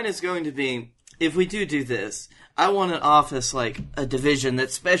mine is going to be, if we do this, I want an office like a division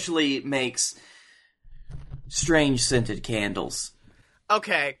that specially makes strange scented candles.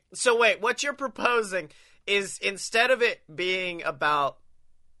 Okay, so wait, what you're proposing is instead of it being about...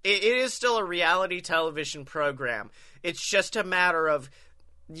 It is still a reality television program. It's just a matter of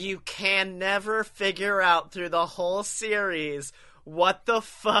you can never figure out through the whole series what the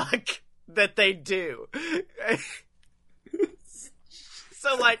fuck that they do.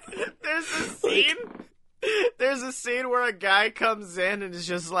 So, there's a scene where a guy comes in and is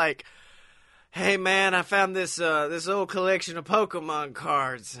just like, hey man, I found this old collection of Pokemon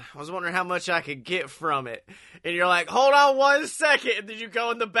cards. I was wondering how much I could get from it. And you're like, hold on 1 second. And then you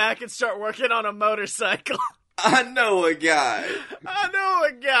go in the back and start working on a motorcycle. I know a guy.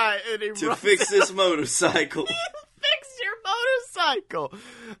 And he to fix this motorcycle. Fix your motorcycle.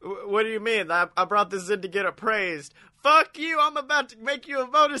 What do you mean? I brought this in to get appraised. Fuck you, I'm about to make you a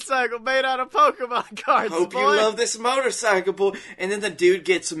motorcycle made out of Pokemon cards, Hope boy. you love this motorcycle, boy. And then the dude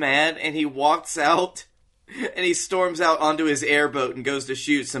gets mad and he walks out and he storms out onto his airboat and goes to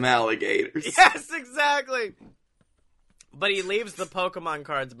shoot some alligators. Yes, exactly. But he leaves the Pokemon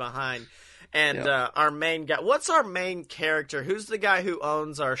cards behind. And our main guy... What's our main character? Who's the guy who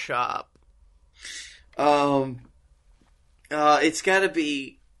owns our shop? It's gotta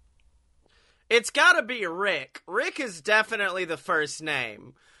be... It's gotta be Rick. Rick is definitely the first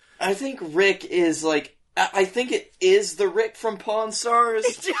name. I think Rick is I think it is the Rick from Pawn Stars.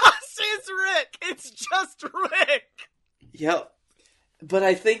 It just is Rick. It's just Rick. Yep. But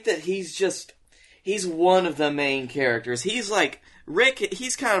I think that he's one of the main characters. He's like, Rick,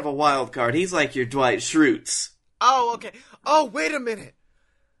 he's kind of a wild card. He's like your Dwight Schrute. Oh, okay. Oh, wait a minute.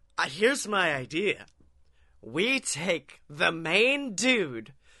 Here's my idea. We take the main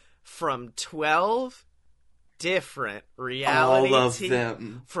dude from 12 different reality all of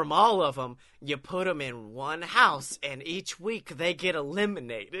them. From all of them, you put them in one house, and each week they get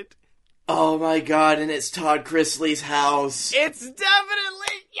eliminated. Oh my god, and it's Todd Chrisley's house. It's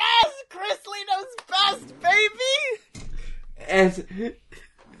definitely, yes, Chrisley knows best, baby! And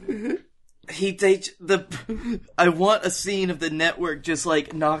I want a scene of the network just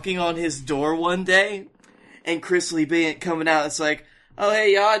like knocking on his door one day, and Chrisley being coming out. It's like, oh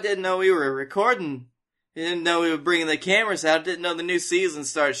hey y'all, I didn't know we were recording. Didn't know we were bringing the cameras out. Didn't know the new season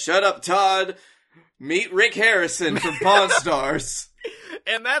starts. Shut up, Todd. Meet Rick Harrison from Pawn Stars.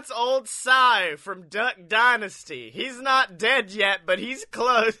 And that's old Cy from Duck Dynasty. He's not dead yet, but he's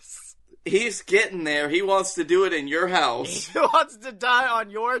close. He's getting there. He wants to do it in your house. He wants to die on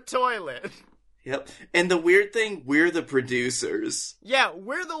your toilet. Yep. And the weird thing, we're the producers. Yeah,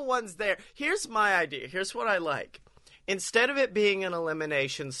 we're the ones there. Here's my idea. Here's what I like. Instead of it being an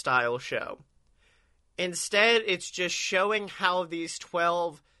elimination style show, instead it's just showing how these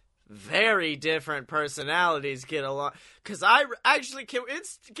 12 very different personalities get along. Because I actually can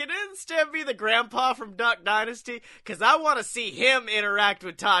Instant be the grandpa from Duck Dynasty? Because I want to see him interact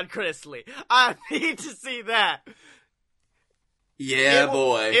with Todd Chrisley. I need to see that. Yeah,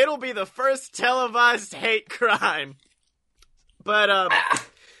 boy. It'll be the first televised hate crime. But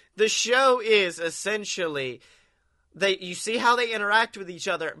the show is essentially, you see how they interact with each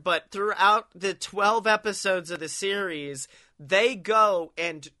other, but throughout the 12 episodes of the series, they go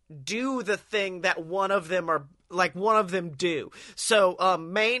and do the thing that one of them do. So,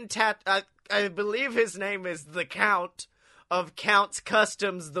 I believe his name is the Count of Count's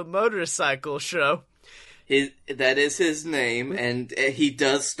Customs, the motorcycle show. That is his name, and he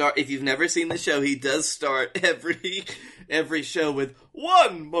does start, if you've never seen the show, he does start every show with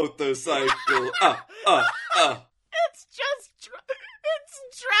one motorcycle. It's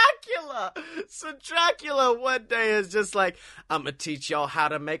Dracula. So Dracula one day is just like, I'm gonna teach y'all how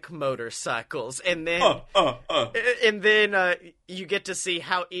to make motorcycles. And then, you get to see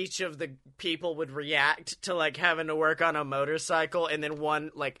how each of the people would react to, like, having to work on a motorcycle. And then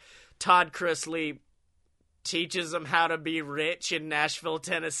Todd Chrisley teaches them how to be rich in Nashville,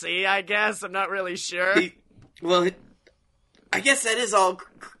 Tennessee, I guess. I'm not really sure. I guess that is all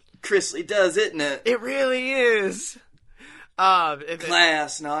Chrisley does, isn't it? It really is.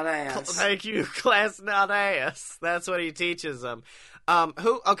 Class, not ass. Thank you, class, not ass. That's what he teaches them.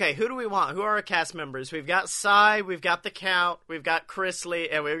 Who do we want? Who are our cast members? We've got Cy, we've got the Count, we've got Chrisley,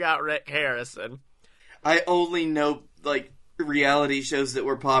 and we've got Rick Harrison. I only know, reality shows that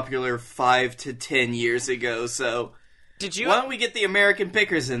were popular 5 to 10 years ago, so why don't we get the American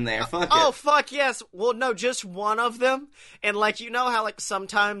Pickers in there? Fuck it. Oh, fuck yes. Well, no, just one of them. And, you know how,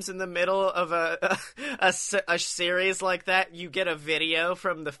 sometimes in the middle of a series like that, you get a video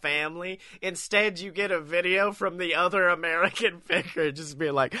from the family? Instead, you get a video from the other American Picker. Just be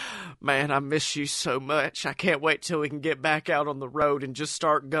like, man, I miss you so much. I can't wait till we can get back out on the road and just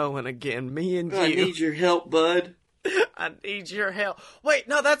start going again. Me and you. I need your help, bud. I need your help. Wait,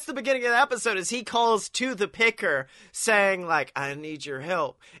 no, that's the beginning of the episode, is he calls to the picker saying, I need your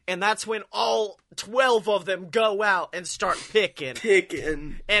help. And that's when all 12 of them go out and start picking.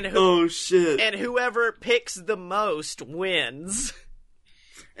 Oh, shit. And whoever picks the most wins.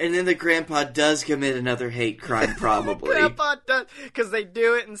 And then the grandpa does commit another hate crime, probably. Grandpa does, because they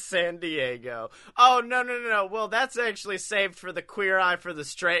do it in San Diego. Oh, no. Well, that's actually saved for the Queer Eye for the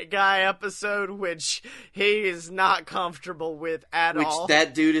Straight Guy episode, which he is not comfortable with at all. Which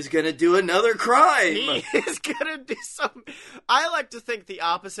that dude is going to do another crime. He is going to do something. I like to think the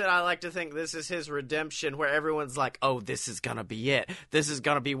opposite. I like to think this is his redemption, where everyone's like, oh, this is going to be it. This is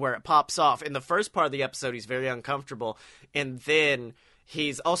going to be where it pops off. In the first part of the episode, he's very uncomfortable, and then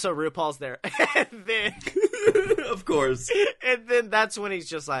he's also RuPaul's there. And then of course. And then that's when he's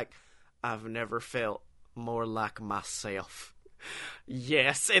just like, I've never felt more like myself.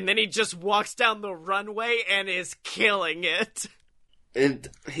 Yes. And then he just walks down the runway and is killing it. And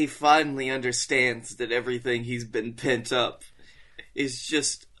he finally understands that everything he's been pent up is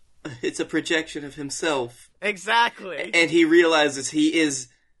just, it's a projection of himself. Exactly. And he realizes he is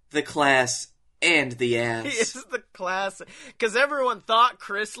the class and the ass. He is the class. Because everyone thought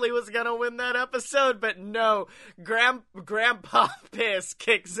Chrisley was going to win that episode, but no. Grandpa Piss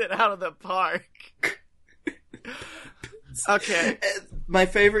kicks it out of the park. Okay. My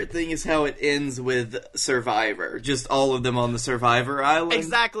favorite thing is how it ends with Survivor. Just all of them on the Survivor Island.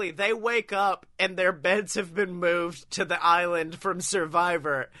 Exactly. They wake up and their beds have been moved to the island from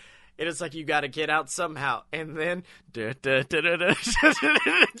Survivor. And it's like, you gotta get out somehow. And then Jack Sparrow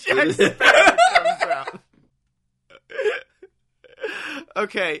comes out.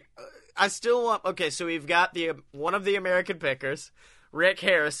 Okay. I still want... Okay, so we've got one of the American Pickers, Rick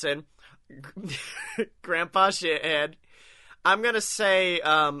Harrison, Grandpa Shithead. I'm gonna say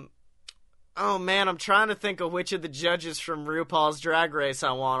Oh man, I'm trying to think of which of the judges from RuPaul's Drag Race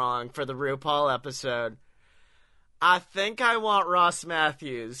I want on for the RuPaul episode. I think I want Ross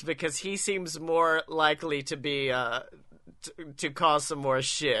Matthews because he seems more likely to be to cause some more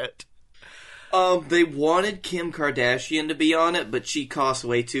shit. They wanted Kim Kardashian to be on it, but she costs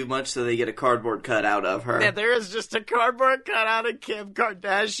way too much, so they get a cardboard cutout of her. Yeah, there is just a cardboard cutout of Kim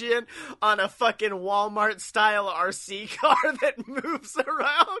Kardashian on a fucking Walmart-style RC car that moves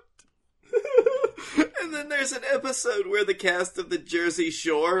around. And then there's an episode where the cast of the Jersey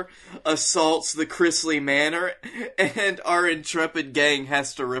Shore assaults the Chrisley Manor, and our intrepid gang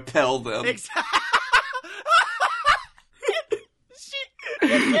has to repel them. Exactly.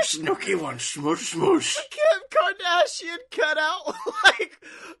 Snooky one, smoosh smoosh. Kim Kardashian cutout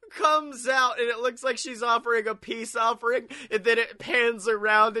comes out and it looks like she's offering a peace offering, and then it pans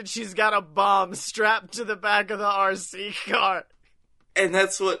around and she's got a bomb strapped to the back of the RC car. And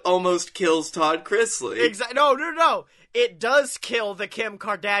that's what almost kills Todd Chrisley. Exactly. No. It does kill the Kim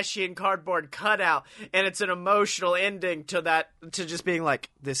Kardashian cardboard cutout, and it's an emotional ending to just being like,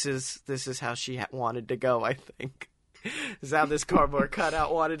 this is how she wanted to go, I think. Is how this cardboard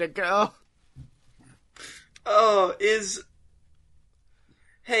cutout wanted to go. Oh,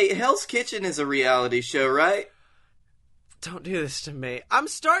 Hey, Hell's Kitchen is a reality show, right? Don't do this to me. I'm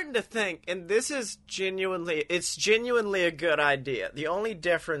starting to think, and it's genuinely a good idea. The only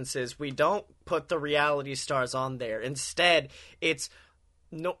difference is we don't put the reality stars on there. Instead, it's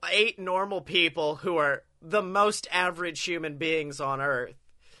 8 normal people who are the most average human beings on Earth.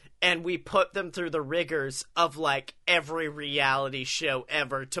 And we put them through the rigors of, every reality show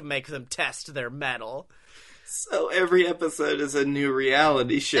ever to make them test their mettle. So every episode is a new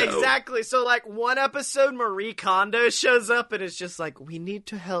reality show. Exactly. So, one episode, Marie Kondo shows up and is just like, we need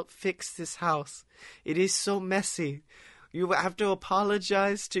to help fix this house. It is so messy. You have to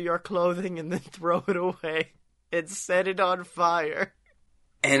apologize to your clothing and then throw it away and set it on fire.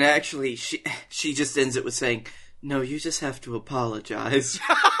 And actually, she just ends it with saying, no, you just have to apologize.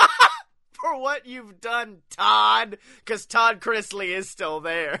 For what you've done, Todd. Because Todd Chrisley is still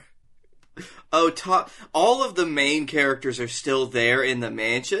there. Oh, Todd. All of the main characters are still there in the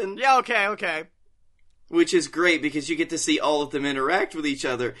mansion. Yeah, okay. Which is great because you get to see all of them interact with each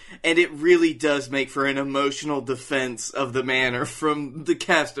other. And it really does make for an emotional defense of the manor from the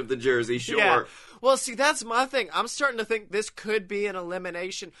cast of the Jersey Shore. Yeah. Well, see, that's my thing. I'm starting to think this could be an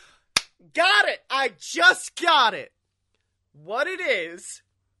elimination. Got it! I just got it! What it is,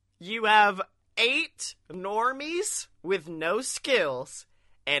 you have 8 normies with no skills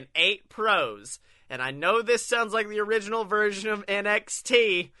and 8 pros. And I know this sounds like the original version of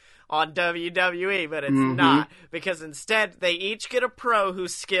NXT on WWE, but it's not. Because instead, they each get a pro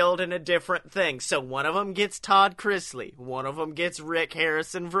who's skilled in a different thing. So one of them gets Todd Chrisley. One of them gets Rick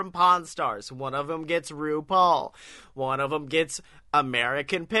Harrison from Pawn Stars. One of them gets RuPaul. One of them gets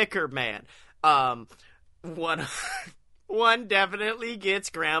American Picker Man. One definitely gets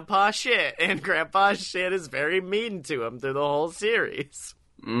Grandpa Shit, and Grandpa Shit is very mean to him through the whole series.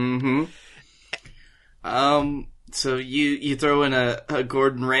 So you throw in a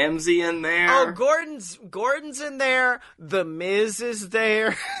Gordon Ramsay in there? Oh, Gordon's in there. The Miz is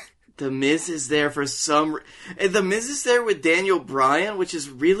there. The Miz is there for some... The Miz is there with Daniel Bryan, which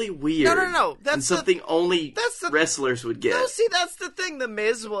is really weird. No. That's something only wrestlers would get. No, see, that's the thing. The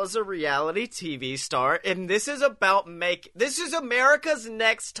Miz was a reality TV star, and this is about this is America's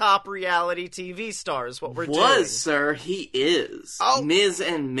next top reality TV star is what we're doing. Sir. He is. Oh. Miz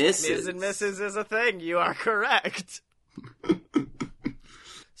and Mrs. Miz and Mrs. is a thing. You are correct.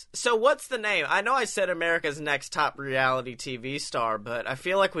 So what's the name? I know I said America's next top reality TV star, but I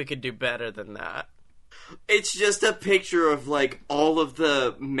feel like we could do better than that. It's just a picture of, all of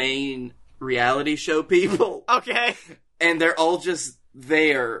the main reality show people. Okay. And they're all just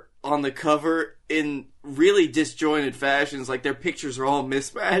there on the cover in really disjointed fashions. Their pictures are all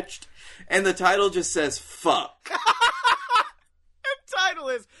mismatched. And the title just says, fuck. The title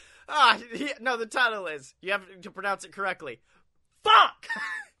is... the title is... You have to pronounce it correctly. Fuck!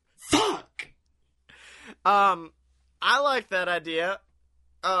 Fuck! I like that idea.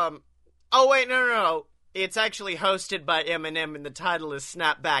 Oh wait, no. It's actually hosted by Eminem, and the title is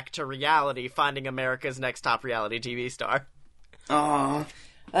Snap Back to Reality, Finding America's Next Top Reality TV Star. Aw,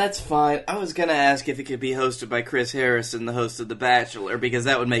 that's fine. I was gonna ask if it could be hosted by Chris Harrison, the host of The Bachelor, because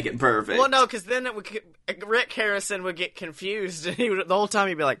that would make it perfect. Well, no, because then Rick Harrison would get confused, and the whole time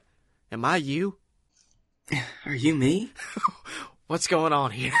he'd be like, am I you? Are you me? What's going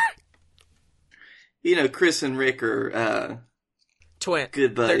on here? Chris and Rick are,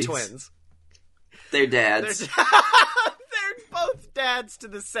 good buddies. They're twins. They're dads. They're both dads to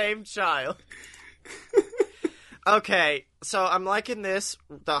the same child. Okay, so I'm liking this.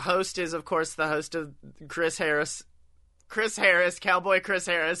 The host is, of course, the host of Chris Harris, Cowboy Chris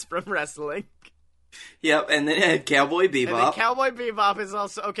Harris from wrestling. Yep, and then it had Cowboy Bebop. And then Cowboy Bebop is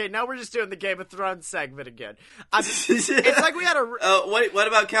also... Okay, now we're just doing the Game of Thrones segment again. It's like we had a... what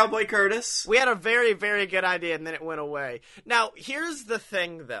about Cowboy Curtis? We had a very, very good idea, and then it went away. Now, here's the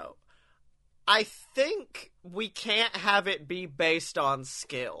thing, though. I think we can't have it be based on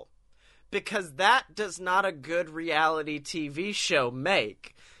skill. Because that does not a good reality TV show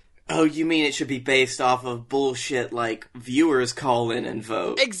make. Oh, you mean it should be based off of bullshit like viewers call in and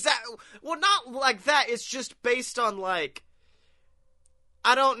vote? Exactly. Well, not like that. It's just based on, like,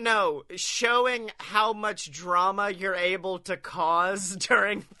 I don't know, showing how much drama you're able to cause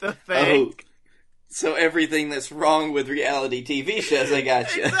during the thing. Oh, so everything that's wrong with reality TV shows, I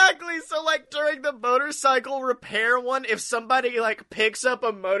gotcha. Exactly. So, like, during the motorcycle repair one, if somebody, like, picks up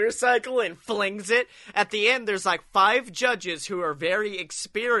a motorcycle and flings it, at the end there's, like, 5 judges who are very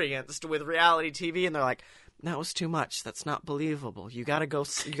experienced with reality TV, and they're like, that was too much. That's not believable. You gotta go...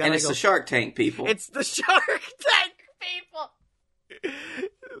 And it's the Shark Tank people. It's the Shark Tank people!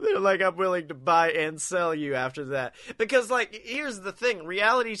 They're like, I'm willing to buy and sell you after that. Because, like, here's the thing.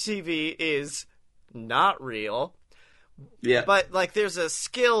 Reality TV is not real. Yeah. But, like, there's a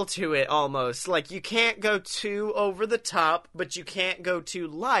skill to it, almost. Like, you can't go too over the top, but you can't go too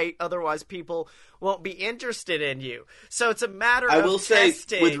light, otherwise people won't be interested in you. So it's a matter of I will say,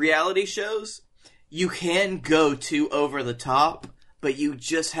 testing. with reality shows, you can go too over the top, but you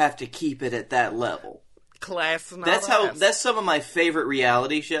just have to keep it at that level. Class and That's some of my favorite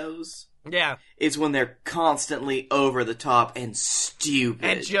reality shows. Yeah. Is when they're constantly over the top and stupid.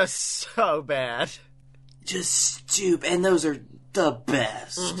 And just so bad. Just stupid. And those are the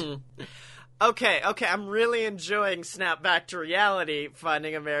best. Mm-hmm. Okay, I'm really enjoying Snap Back to Reality,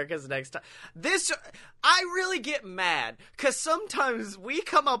 Finding America's Next Top. I really get mad, because sometimes we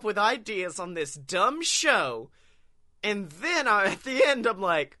come up with ideas on this dumb show, and then at the end I'm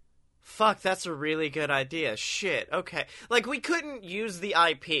like, fuck, that's a really good idea. Shit, okay. Like, we couldn't use the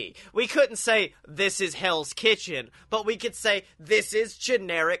IP. We couldn't say, this is Hell's Kitchen, but we could say, this is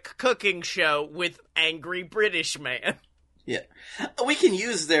generic cooking show with angry British man. Yeah. We can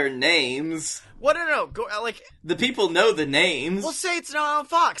use their names. Well, no. The people know the names. We'll say it's not on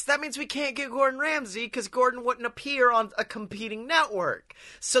Fox. That means we can't get Gordon Ramsay, because Gordon wouldn't appear on a competing network.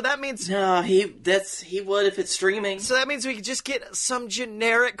 So that means... No, he would if it's streaming. So that means we could just get some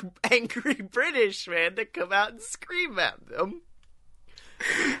generic angry British man to come out and scream at them.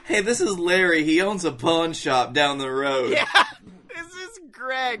 Hey, this is Larry. He owns a pawn shop down the road. Yeah, this is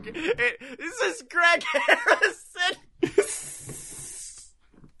Greg. This is Greg Harrison.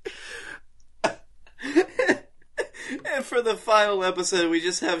 And for the final episode, we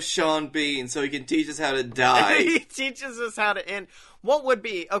just have Sean Bean so he can teach us how to die. He teaches us how to end. What would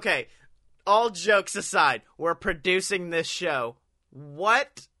be... Okay, all jokes aside, we're producing this show.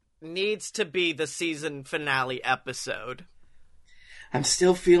 What needs to be the season finale episode? I'm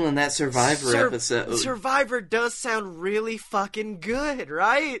still feeling that Survivor episode. Survivor does sound really fucking good,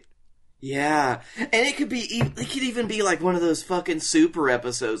 right? Yeah, and it could even be like one of those fucking super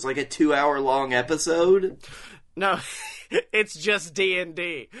episodes, like a 2-hour-long episode. No, it's just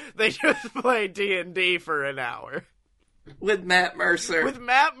D&D. They just play D&D for an hour. With Matt Mercer.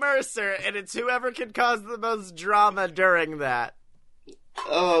 And it's whoever can cause the most drama during that.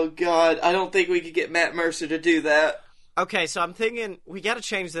 Oh, God, I don't think we could get Matt Mercer to do that. Okay, so I'm thinking, we gotta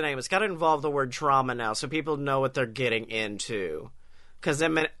change the name. It's gotta involve the word drama now, so people know what they're getting into.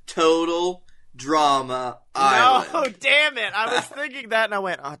 Total Drama Island. No, damn it! I was thinking that, and I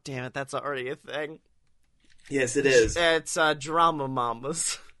went, oh, damn it, that's already a thing. Yes, it is. It's Drama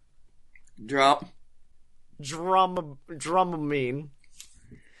Mamas. Drama mean.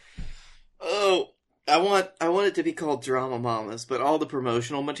 Oh, I want it to be called Drama Mamas, but all the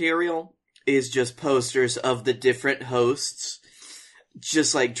promotional material is just posters of the different hosts,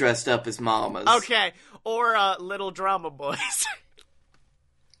 just like dressed up as mamas. Okay, or Little Drama Boys.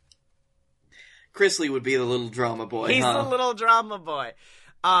 Chrisley would be the little drama boy. He's the little drama boy.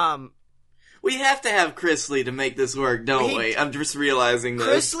 We have to have Chrisley to make this work, don't we? I'm just realizing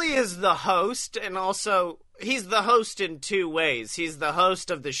this. Chrisley is the host, and also he's the host in 2 ways. He's the host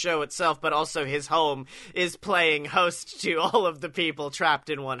of the show itself, but also his home is playing host to all of the people trapped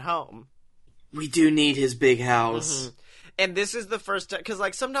in one home. We do need his big house. Mm-hmm. And this is the first time, because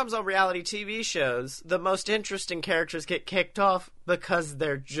like sometimes on reality TV shows, the most interesting characters get kicked off because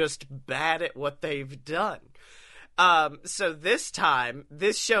they're just bad at what they've done. So this time,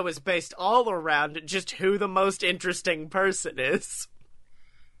 this show is based all around just who the most interesting person is.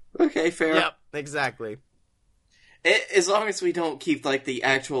 Okay, fair. Yep, exactly. As long as we don't keep, like, the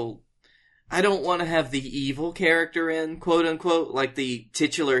actual... I don't want to have the evil character in, quote-unquote, like the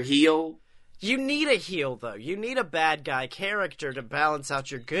titular heel. You need a heel, though. You need a bad guy character to balance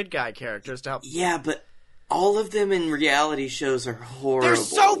out your good guy characters to help... Yeah, but all of them in reality shows are horrible. They're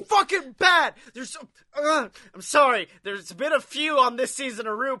so fucking bad! They're so... I'm sorry. There's been a few on this season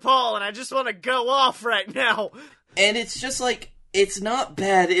of RuPaul, and I just want to go off right now. And it's just like... It's not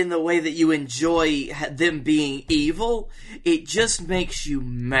bad in the way that you enjoy them being evil. It just makes you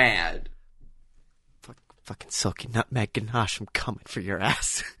mad. Fucking Silky Nutmeg Ganache, I'm coming for your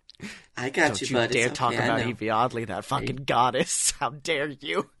ass. I got you, bud. Don't you dare talk okay, about Evie Oddly, that fucking goddess. How dare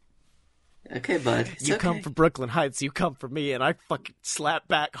you? Okay, bud. You come for Brooklyn Heights, you come for me, and I fucking slap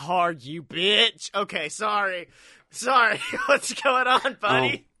back hard, you bitch. Okay, sorry. What's going on,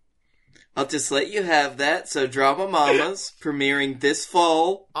 buddy? I'll just let you have that. So Drama Mamas, premiering this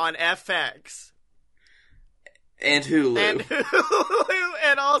fall. On FX. And Hulu.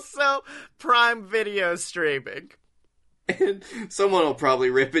 And also Prime Video streaming. And someone will probably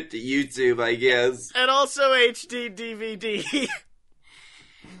rip it to YouTube, I guess. And also HD DVD.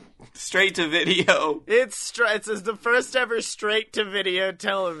 Straight to video. It's the first ever straight to video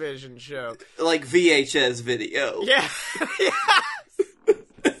television show. Like VHS video. Yeah.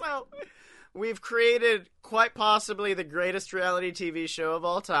 So, we've created quite possibly the greatest reality TV show of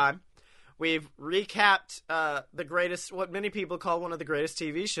all time. We've recapped what many people call one of the greatest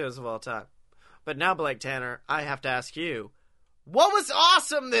TV shows of all time. But now, Blake Tanner, I have to ask you, what was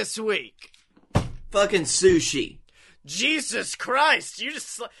awesome this week? Fucking sushi. Jesus Christ,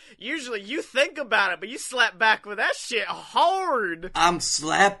 usually you think about it, but you slap back with that shit hard. I'm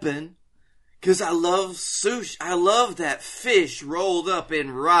slapping. Because I love sushi. I love that fish rolled up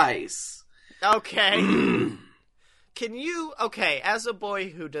in rice. Okay. As a boy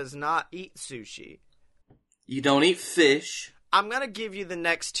who does not eat sushi. You don't eat fish. I'm gonna give you the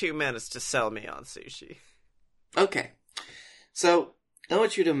next 2 minutes to sell me on sushi. Okay. So, I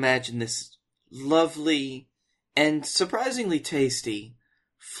want you to imagine this lovely and surprisingly tasty,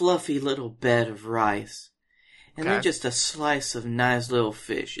 fluffy little bed of rice. And then just a slice of nice little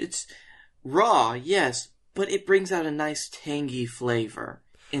fish. It's raw, yes, but it brings out a nice tangy flavor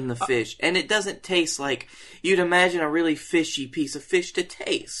in the fish. And it doesn't taste like you'd imagine a really fishy piece of fish to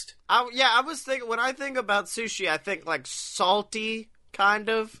taste. I was thinking, when I think about sushi, I think like salty, kind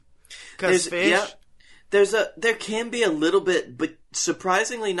of. Because fish. Yeah, there can be a little bit, but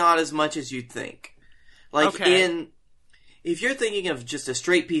surprisingly not as much as you'd think. Like if you're thinking of just a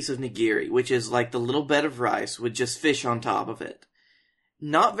straight piece of nigiri, which is like the little bed of rice with just fish on top of it.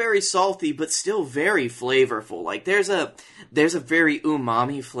 Not very salty, but still very flavorful. Like there's a very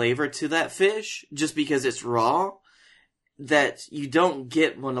umami flavor to that fish, just because it's raw, that you don't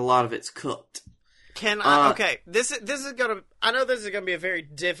get when a lot of it's cooked. This is gonna. I know this is gonna be a very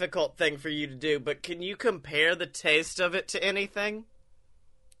difficult thing for you to do, but can you compare the taste of it to anything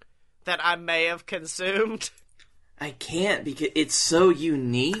that I may have consumed? I can't, because it's so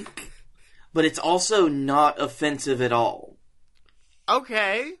unique, but it's also not offensive at all.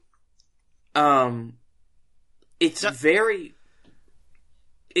 Okay. It's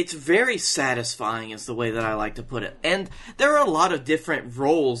very satisfying is the way that I like to put it. And there are a lot of different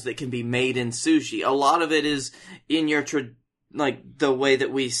rolls that can be made in sushi. A lot of it is in your the way that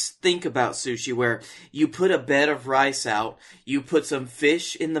we think about sushi, where you put a bed of rice out, you put some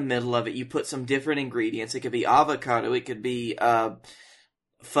fish in the middle of it, you put some different ingredients. It could be avocado, it could be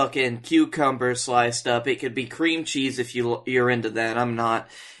fucking cucumber sliced up, it could be cream cheese if you're into that. I'm not.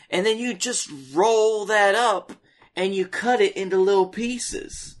 And then you just roll that up and you cut it into little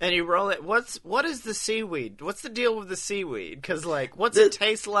pieces. And you roll it. What is the seaweed? What's the deal with the seaweed? Because what's it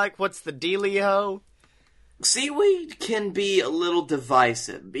taste like? What's the dealio? Seaweed can be a little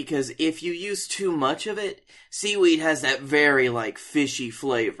divisive, because if you use too much of it, seaweed has that very, fishy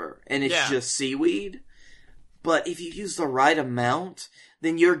flavor, and it's just seaweed. But if you use the right amount,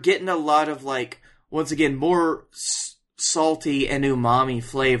 then you're getting a lot of, once again, more salty and umami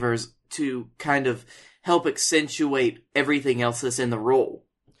flavors to kind of help accentuate everything else that's in the roll.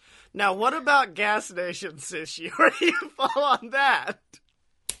 Now, what about Gas Nation Sushi? Where do you fall on that?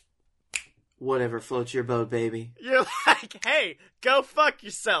 Whatever floats your boat, baby. You're like, hey, go fuck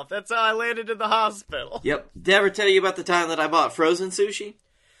yourself. That's how I landed in the hospital. Yep. Did I ever tell you about the time that I bought frozen sushi?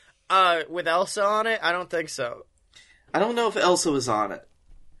 With Elsa on it? I don't think so. I don't know if Elsa was on it.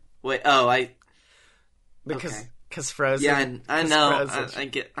 Wait, Because Frozen. Yeah, I know.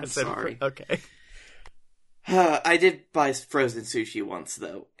 Frozen. I'm sorry. Okay. I did buy frozen sushi once,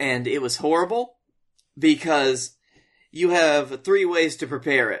 though, and it was horrible because you have 3 ways to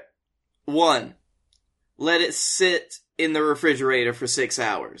prepare it. 1, let it sit in the refrigerator for 6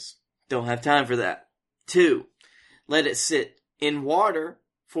 hours. Don't have time for that. 2, let it sit in water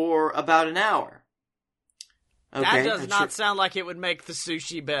for about an hour. Okay, that does not sound like it would make the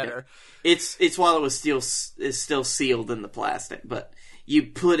sushi better. It's while it was still sealed in the plastic, but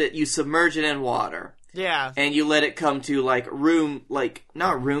you submerge it in water. Yeah. And you let it come to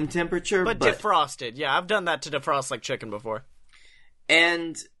not room temperature, but defrosted. Yeah, I've done that to defrost like chicken before.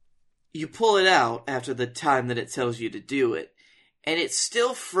 And you pull it out after the time that it tells you to do it, and it's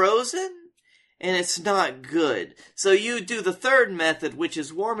still frozen, and it's not good. So you do the third method, which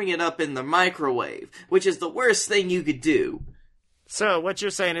is warming it up in the microwave, which is the worst thing you could do. So what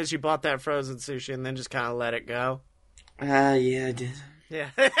you're saying is you bought that frozen sushi and then just kind of let it go? Yeah, I did. Yeah.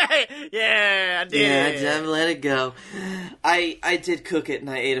 Yeah, I did. Yeah, I let it go. I did cook it, and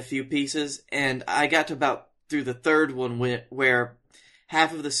I ate a few pieces, and I got to about through the third one where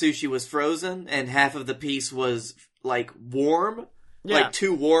half of the sushi was frozen, and half of the piece was, warm. Yeah.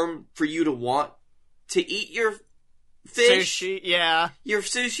 Too warm for you to want to eat your fish. Sushi, yeah. Your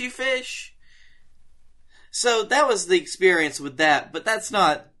sushi fish. So that was the experience with that, but that's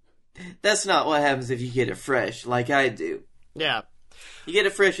not what happens if you get it fresh, like I do. Yeah. You get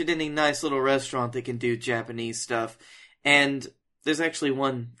it fresh at any nice little restaurant that can do Japanese stuff, and there's actually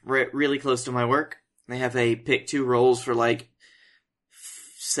one really close to my work. They have a pick 2 rolls for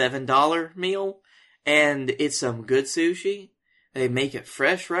 $7 meal, and it's some good sushi. They make it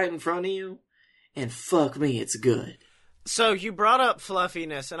fresh right in front of you, and fuck me, it's good. So you brought up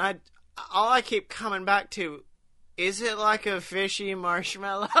fluffiness, and all I keep coming back to, is it like a fishy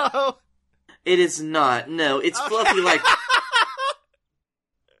marshmallow? It is not. No, it's fluffy like...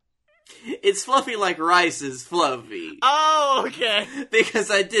 It's fluffy like rice is fluffy. Oh, okay. Because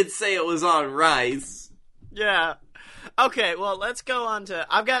I did say it was on rice. Yeah. Okay, well, let's go on to...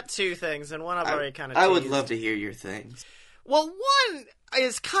 I've got 2 things, and one I've already kind of teased. I would love to hear your things. Well, one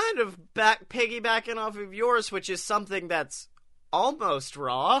is kind of piggybacking off of yours, which is something that's almost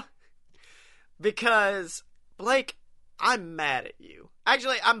raw. Because, Blake, I'm mad at you.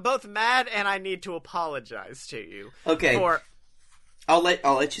 Actually, I'm both mad and I need to apologize to you. Okay. I'll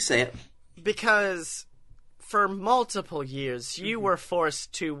let you say it. Because for multiple years, you were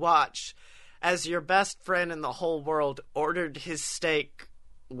forced to watch as your best friend in the whole world ordered his steak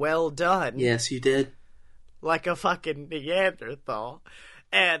well done. Yes, you did. Like a fucking Neanderthal.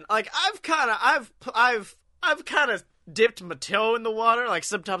 And I've kind of dipped my toe in the water. Like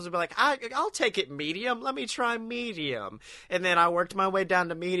sometimes I'll be like, I'll take it medium. Let me try medium. And then I worked my way down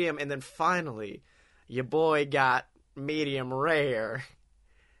to medium, and then finally, your boy got medium rare.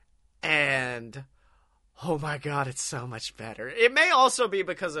 And oh my god, it's so much better. It may also be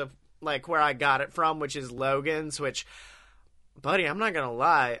because of where I got it from, which is Logan's, which, buddy, I'm not gonna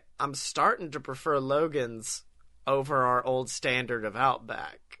lie, I'm starting to prefer Logan's over our old standard of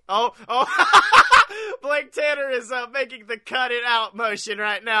Outback. Oh, Blake Tanner is making the cut it out motion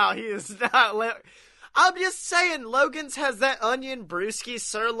right now. He is not I'm just saying, Logan's has that onion brewski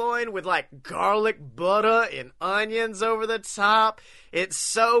sirloin with garlic butter and onions over the top. It's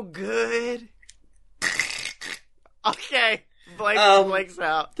so good. Okay, Blake's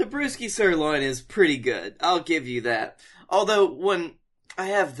out. The brewski sirloin is pretty good. I'll give you that. Although when I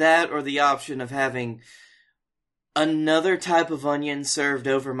have that or the option of having another type of onion served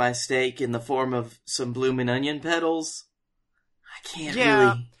over my steak in the form of some bloomin' onion petals, I can't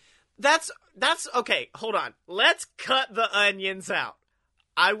really. That's okay, hold on. Let's cut the onions out.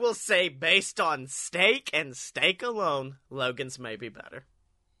 I will say, based on steak and steak alone, Logan's may be better.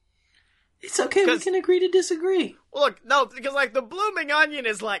 It's okay, we can agree to disagree. Look, no, because the blooming onion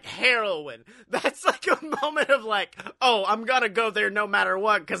is like heroin. That's a moment of oh, I'm gonna go there no matter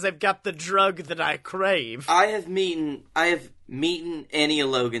what, because they've got the drug that I crave. I have eaten any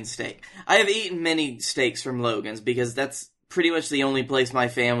Logan steak. I have eaten many steaks from Logan's, because that's pretty much the only place my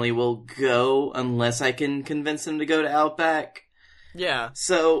family will go unless I can convince them to go to Outback. Yeah.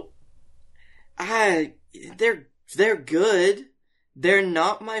 So, they're good. They're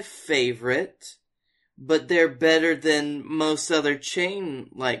not my favorite, but they're better than most other chain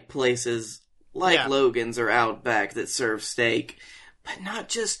places Logan's or Outback that serve steak, but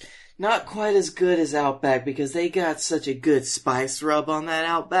not quite as good as Outback, because they got such a good spice rub on that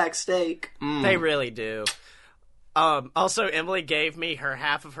Outback steak. They really do. Also, Emily gave me her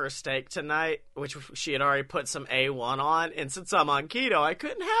half of her steak tonight, which she had already put some A1 on, and since I'm on keto, I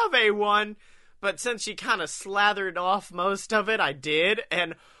couldn't have A1, but since she kind of slathered off most of it, I did,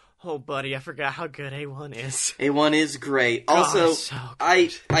 and Oh, buddy, I forgot how good A1 is. A1 is great. God, Also, so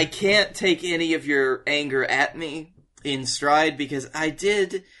good. I can't take any of your anger at me in stride because I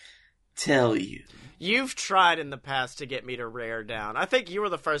did tell you. You've tried in the past to get me to rare down. I think you were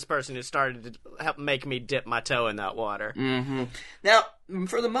the first person who started to help make me dip my toe in that water. Mm-hmm. Now,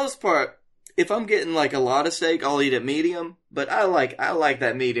 for the most part, if I'm getting like a lot of steak, I'll eat it medium. But I like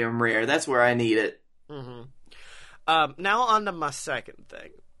that medium rare. That's where I need it. Mm-hmm. Now on to my second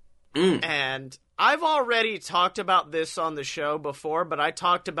thing. And I've already talked about this on the show before, but I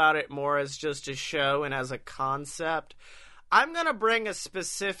talked about it more as just a show and as a concept. I'm going to bring a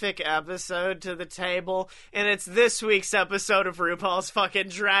specific episode to the table, and it's this week's episode of RuPaul's fucking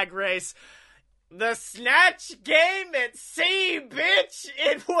Drag Race. The Snatch Game at Sea, bitch!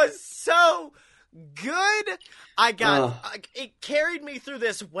 It was so good. It carried me through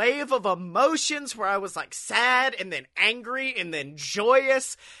this wave of emotions where I was like sad and then angry and then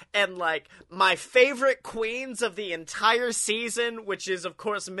joyous, and like my favorite queens of the entire season, which is of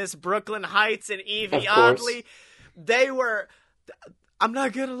course Miss Brooklyn Heights and Evie Oddly, they were, I'm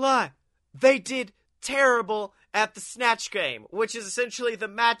not gonna lie, they did terrible at the Snatch Game, which is essentially the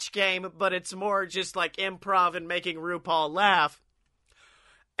match game, but it's more just like improv and making RuPaul laugh.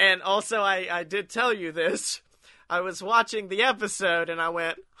 And also, I did tell you this. I was watching the episode, and I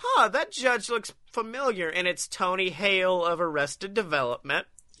went, that judge looks familiar, and it's Tony Hale of Arrested Development.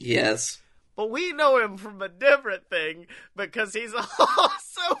 Yes. But we know him from a different thing, because he's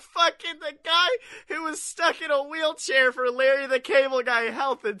also fucking the guy who was stuck in a wheelchair for Larry the Cable Guy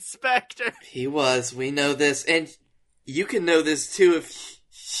health inspector. He was. We know this. And you can know this, too, if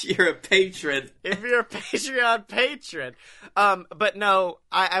you're a patron. If you're a Patreon patron. But no,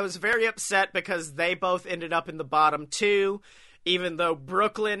 I was very upset because they both ended up in the bottom two, even though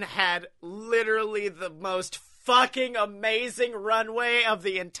Brooklyn had literally the most fucking amazing runway of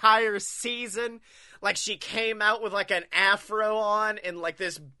the entire season. Like, she came out with like an afro on and like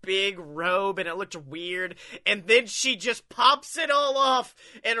this big robe, and it looked weird, and then she just pops it all off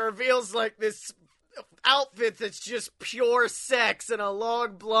and reveals like this outfit that's just pure sex and a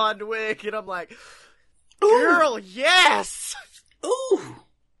long blonde wig, and I'm like, girl, yes! Ooh!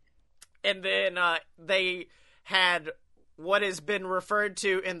 And then they had what has been referred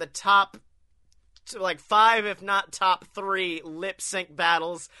to in the top like 5, if not top 3 lip sync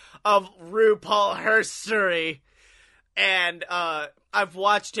battles of RuPaul history. And I've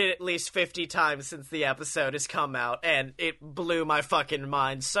watched it at least 50 times since the episode has come out, and it blew my fucking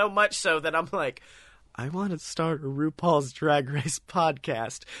mind, so much so that I'm like, I want to start a RuPaul's Drag Race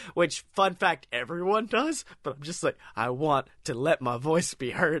podcast, which, fun fact, everyone does, but I'm just like, I want to let my voice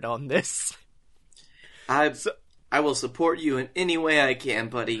be heard on this. I will support you in any way I can,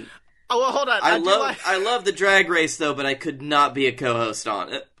 buddy. Oh, well, hold on. I love the Drag Race, though, but I could not be a co-host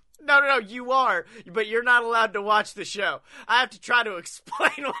on it. No, you are, but you're not allowed to watch the show. I have to try to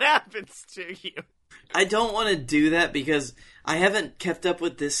explain what happens to you. I don't want to do that because I haven't kept up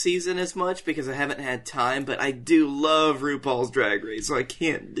with this season as much because I haven't had time, but I do love RuPaul's Drag Race, so I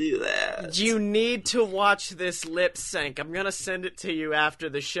can't do that. You need to watch this lip sync. I'm going to send it to you after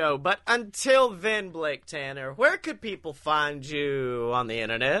the show. But until then, Blake Tanner, where could people find you on the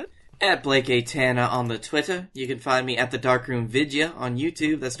internet? At Blake A. Tanner on the Twitter. You can find me at the Darkroom Vidya on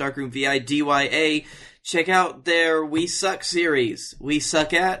YouTube. That's Darkroom VIDYA. Check out their We Suck series. We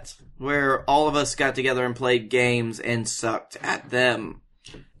Suck At, where all of us got together and played games and sucked at them.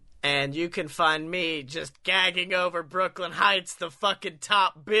 And you can find me just gagging over Brooklyn Heights, the fucking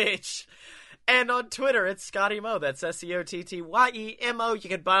top bitch. And on Twitter, it's Scotty Mo. That's SCOTTYEMO. You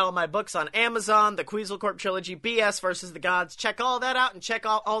can buy all my books on Amazon, the Queasel trilogy, BS versus the Gods. Check all that out, and check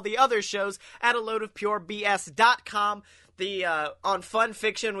out all the other shows at aloadofpurebs.com. On Fun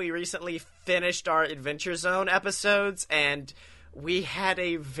Fiction, we recently finished our Adventure Zone episodes, and we had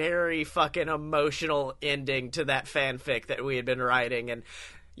a very fucking emotional ending to that fanfic that we had been writing, and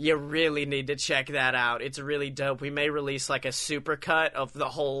you really need to check that out. It's really dope. We may release like a supercut of the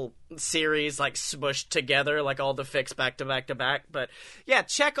whole series, like smushed together, like all the fics back to back to back. But yeah,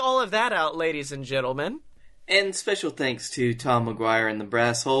 check all of that out, ladies and gentlemen. And special thanks to Tom McGuire and the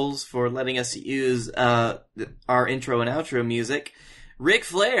Brass Holes for letting us use our intro and outro music. Ric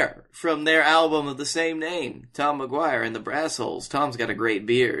Flair from their album of the same name, Tom McGuire and the Brass Holes. Tom's got a great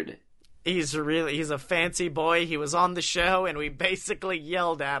beard. He's a fancy boy. He was on the show, and we basically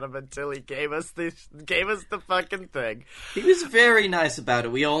yelled at him until he gave us the fucking thing. He was very nice about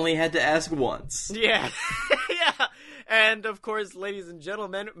it. We only had to ask once. Yeah. Yeah. And, of course, ladies and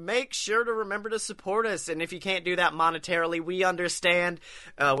gentlemen, make sure to remember to support us. And if you can't do that monetarily, we understand,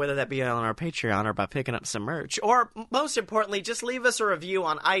 whether that be on our Patreon or by picking up some merch. Or, most importantly, just leave us a review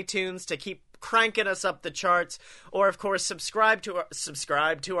on iTunes to keep cranking us up the charts, or of course subscribe to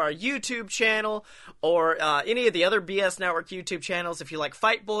our YouTube channel, or any of the other BS Network YouTube channels. If you like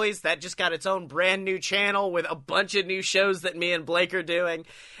Fight Boys, that just got its own brand new channel with a bunch of new shows that me and Blake are doing.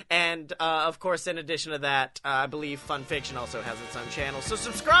 And of course, in addition to that, I believe Fun Fiction also has its own channel. So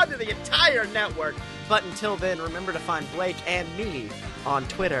subscribe to the entire network. But until then, remember to find Blake and me on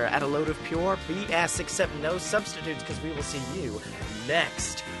Twitter at a load of pure BS, except no substitutes, because we will see you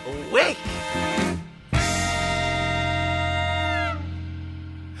next week.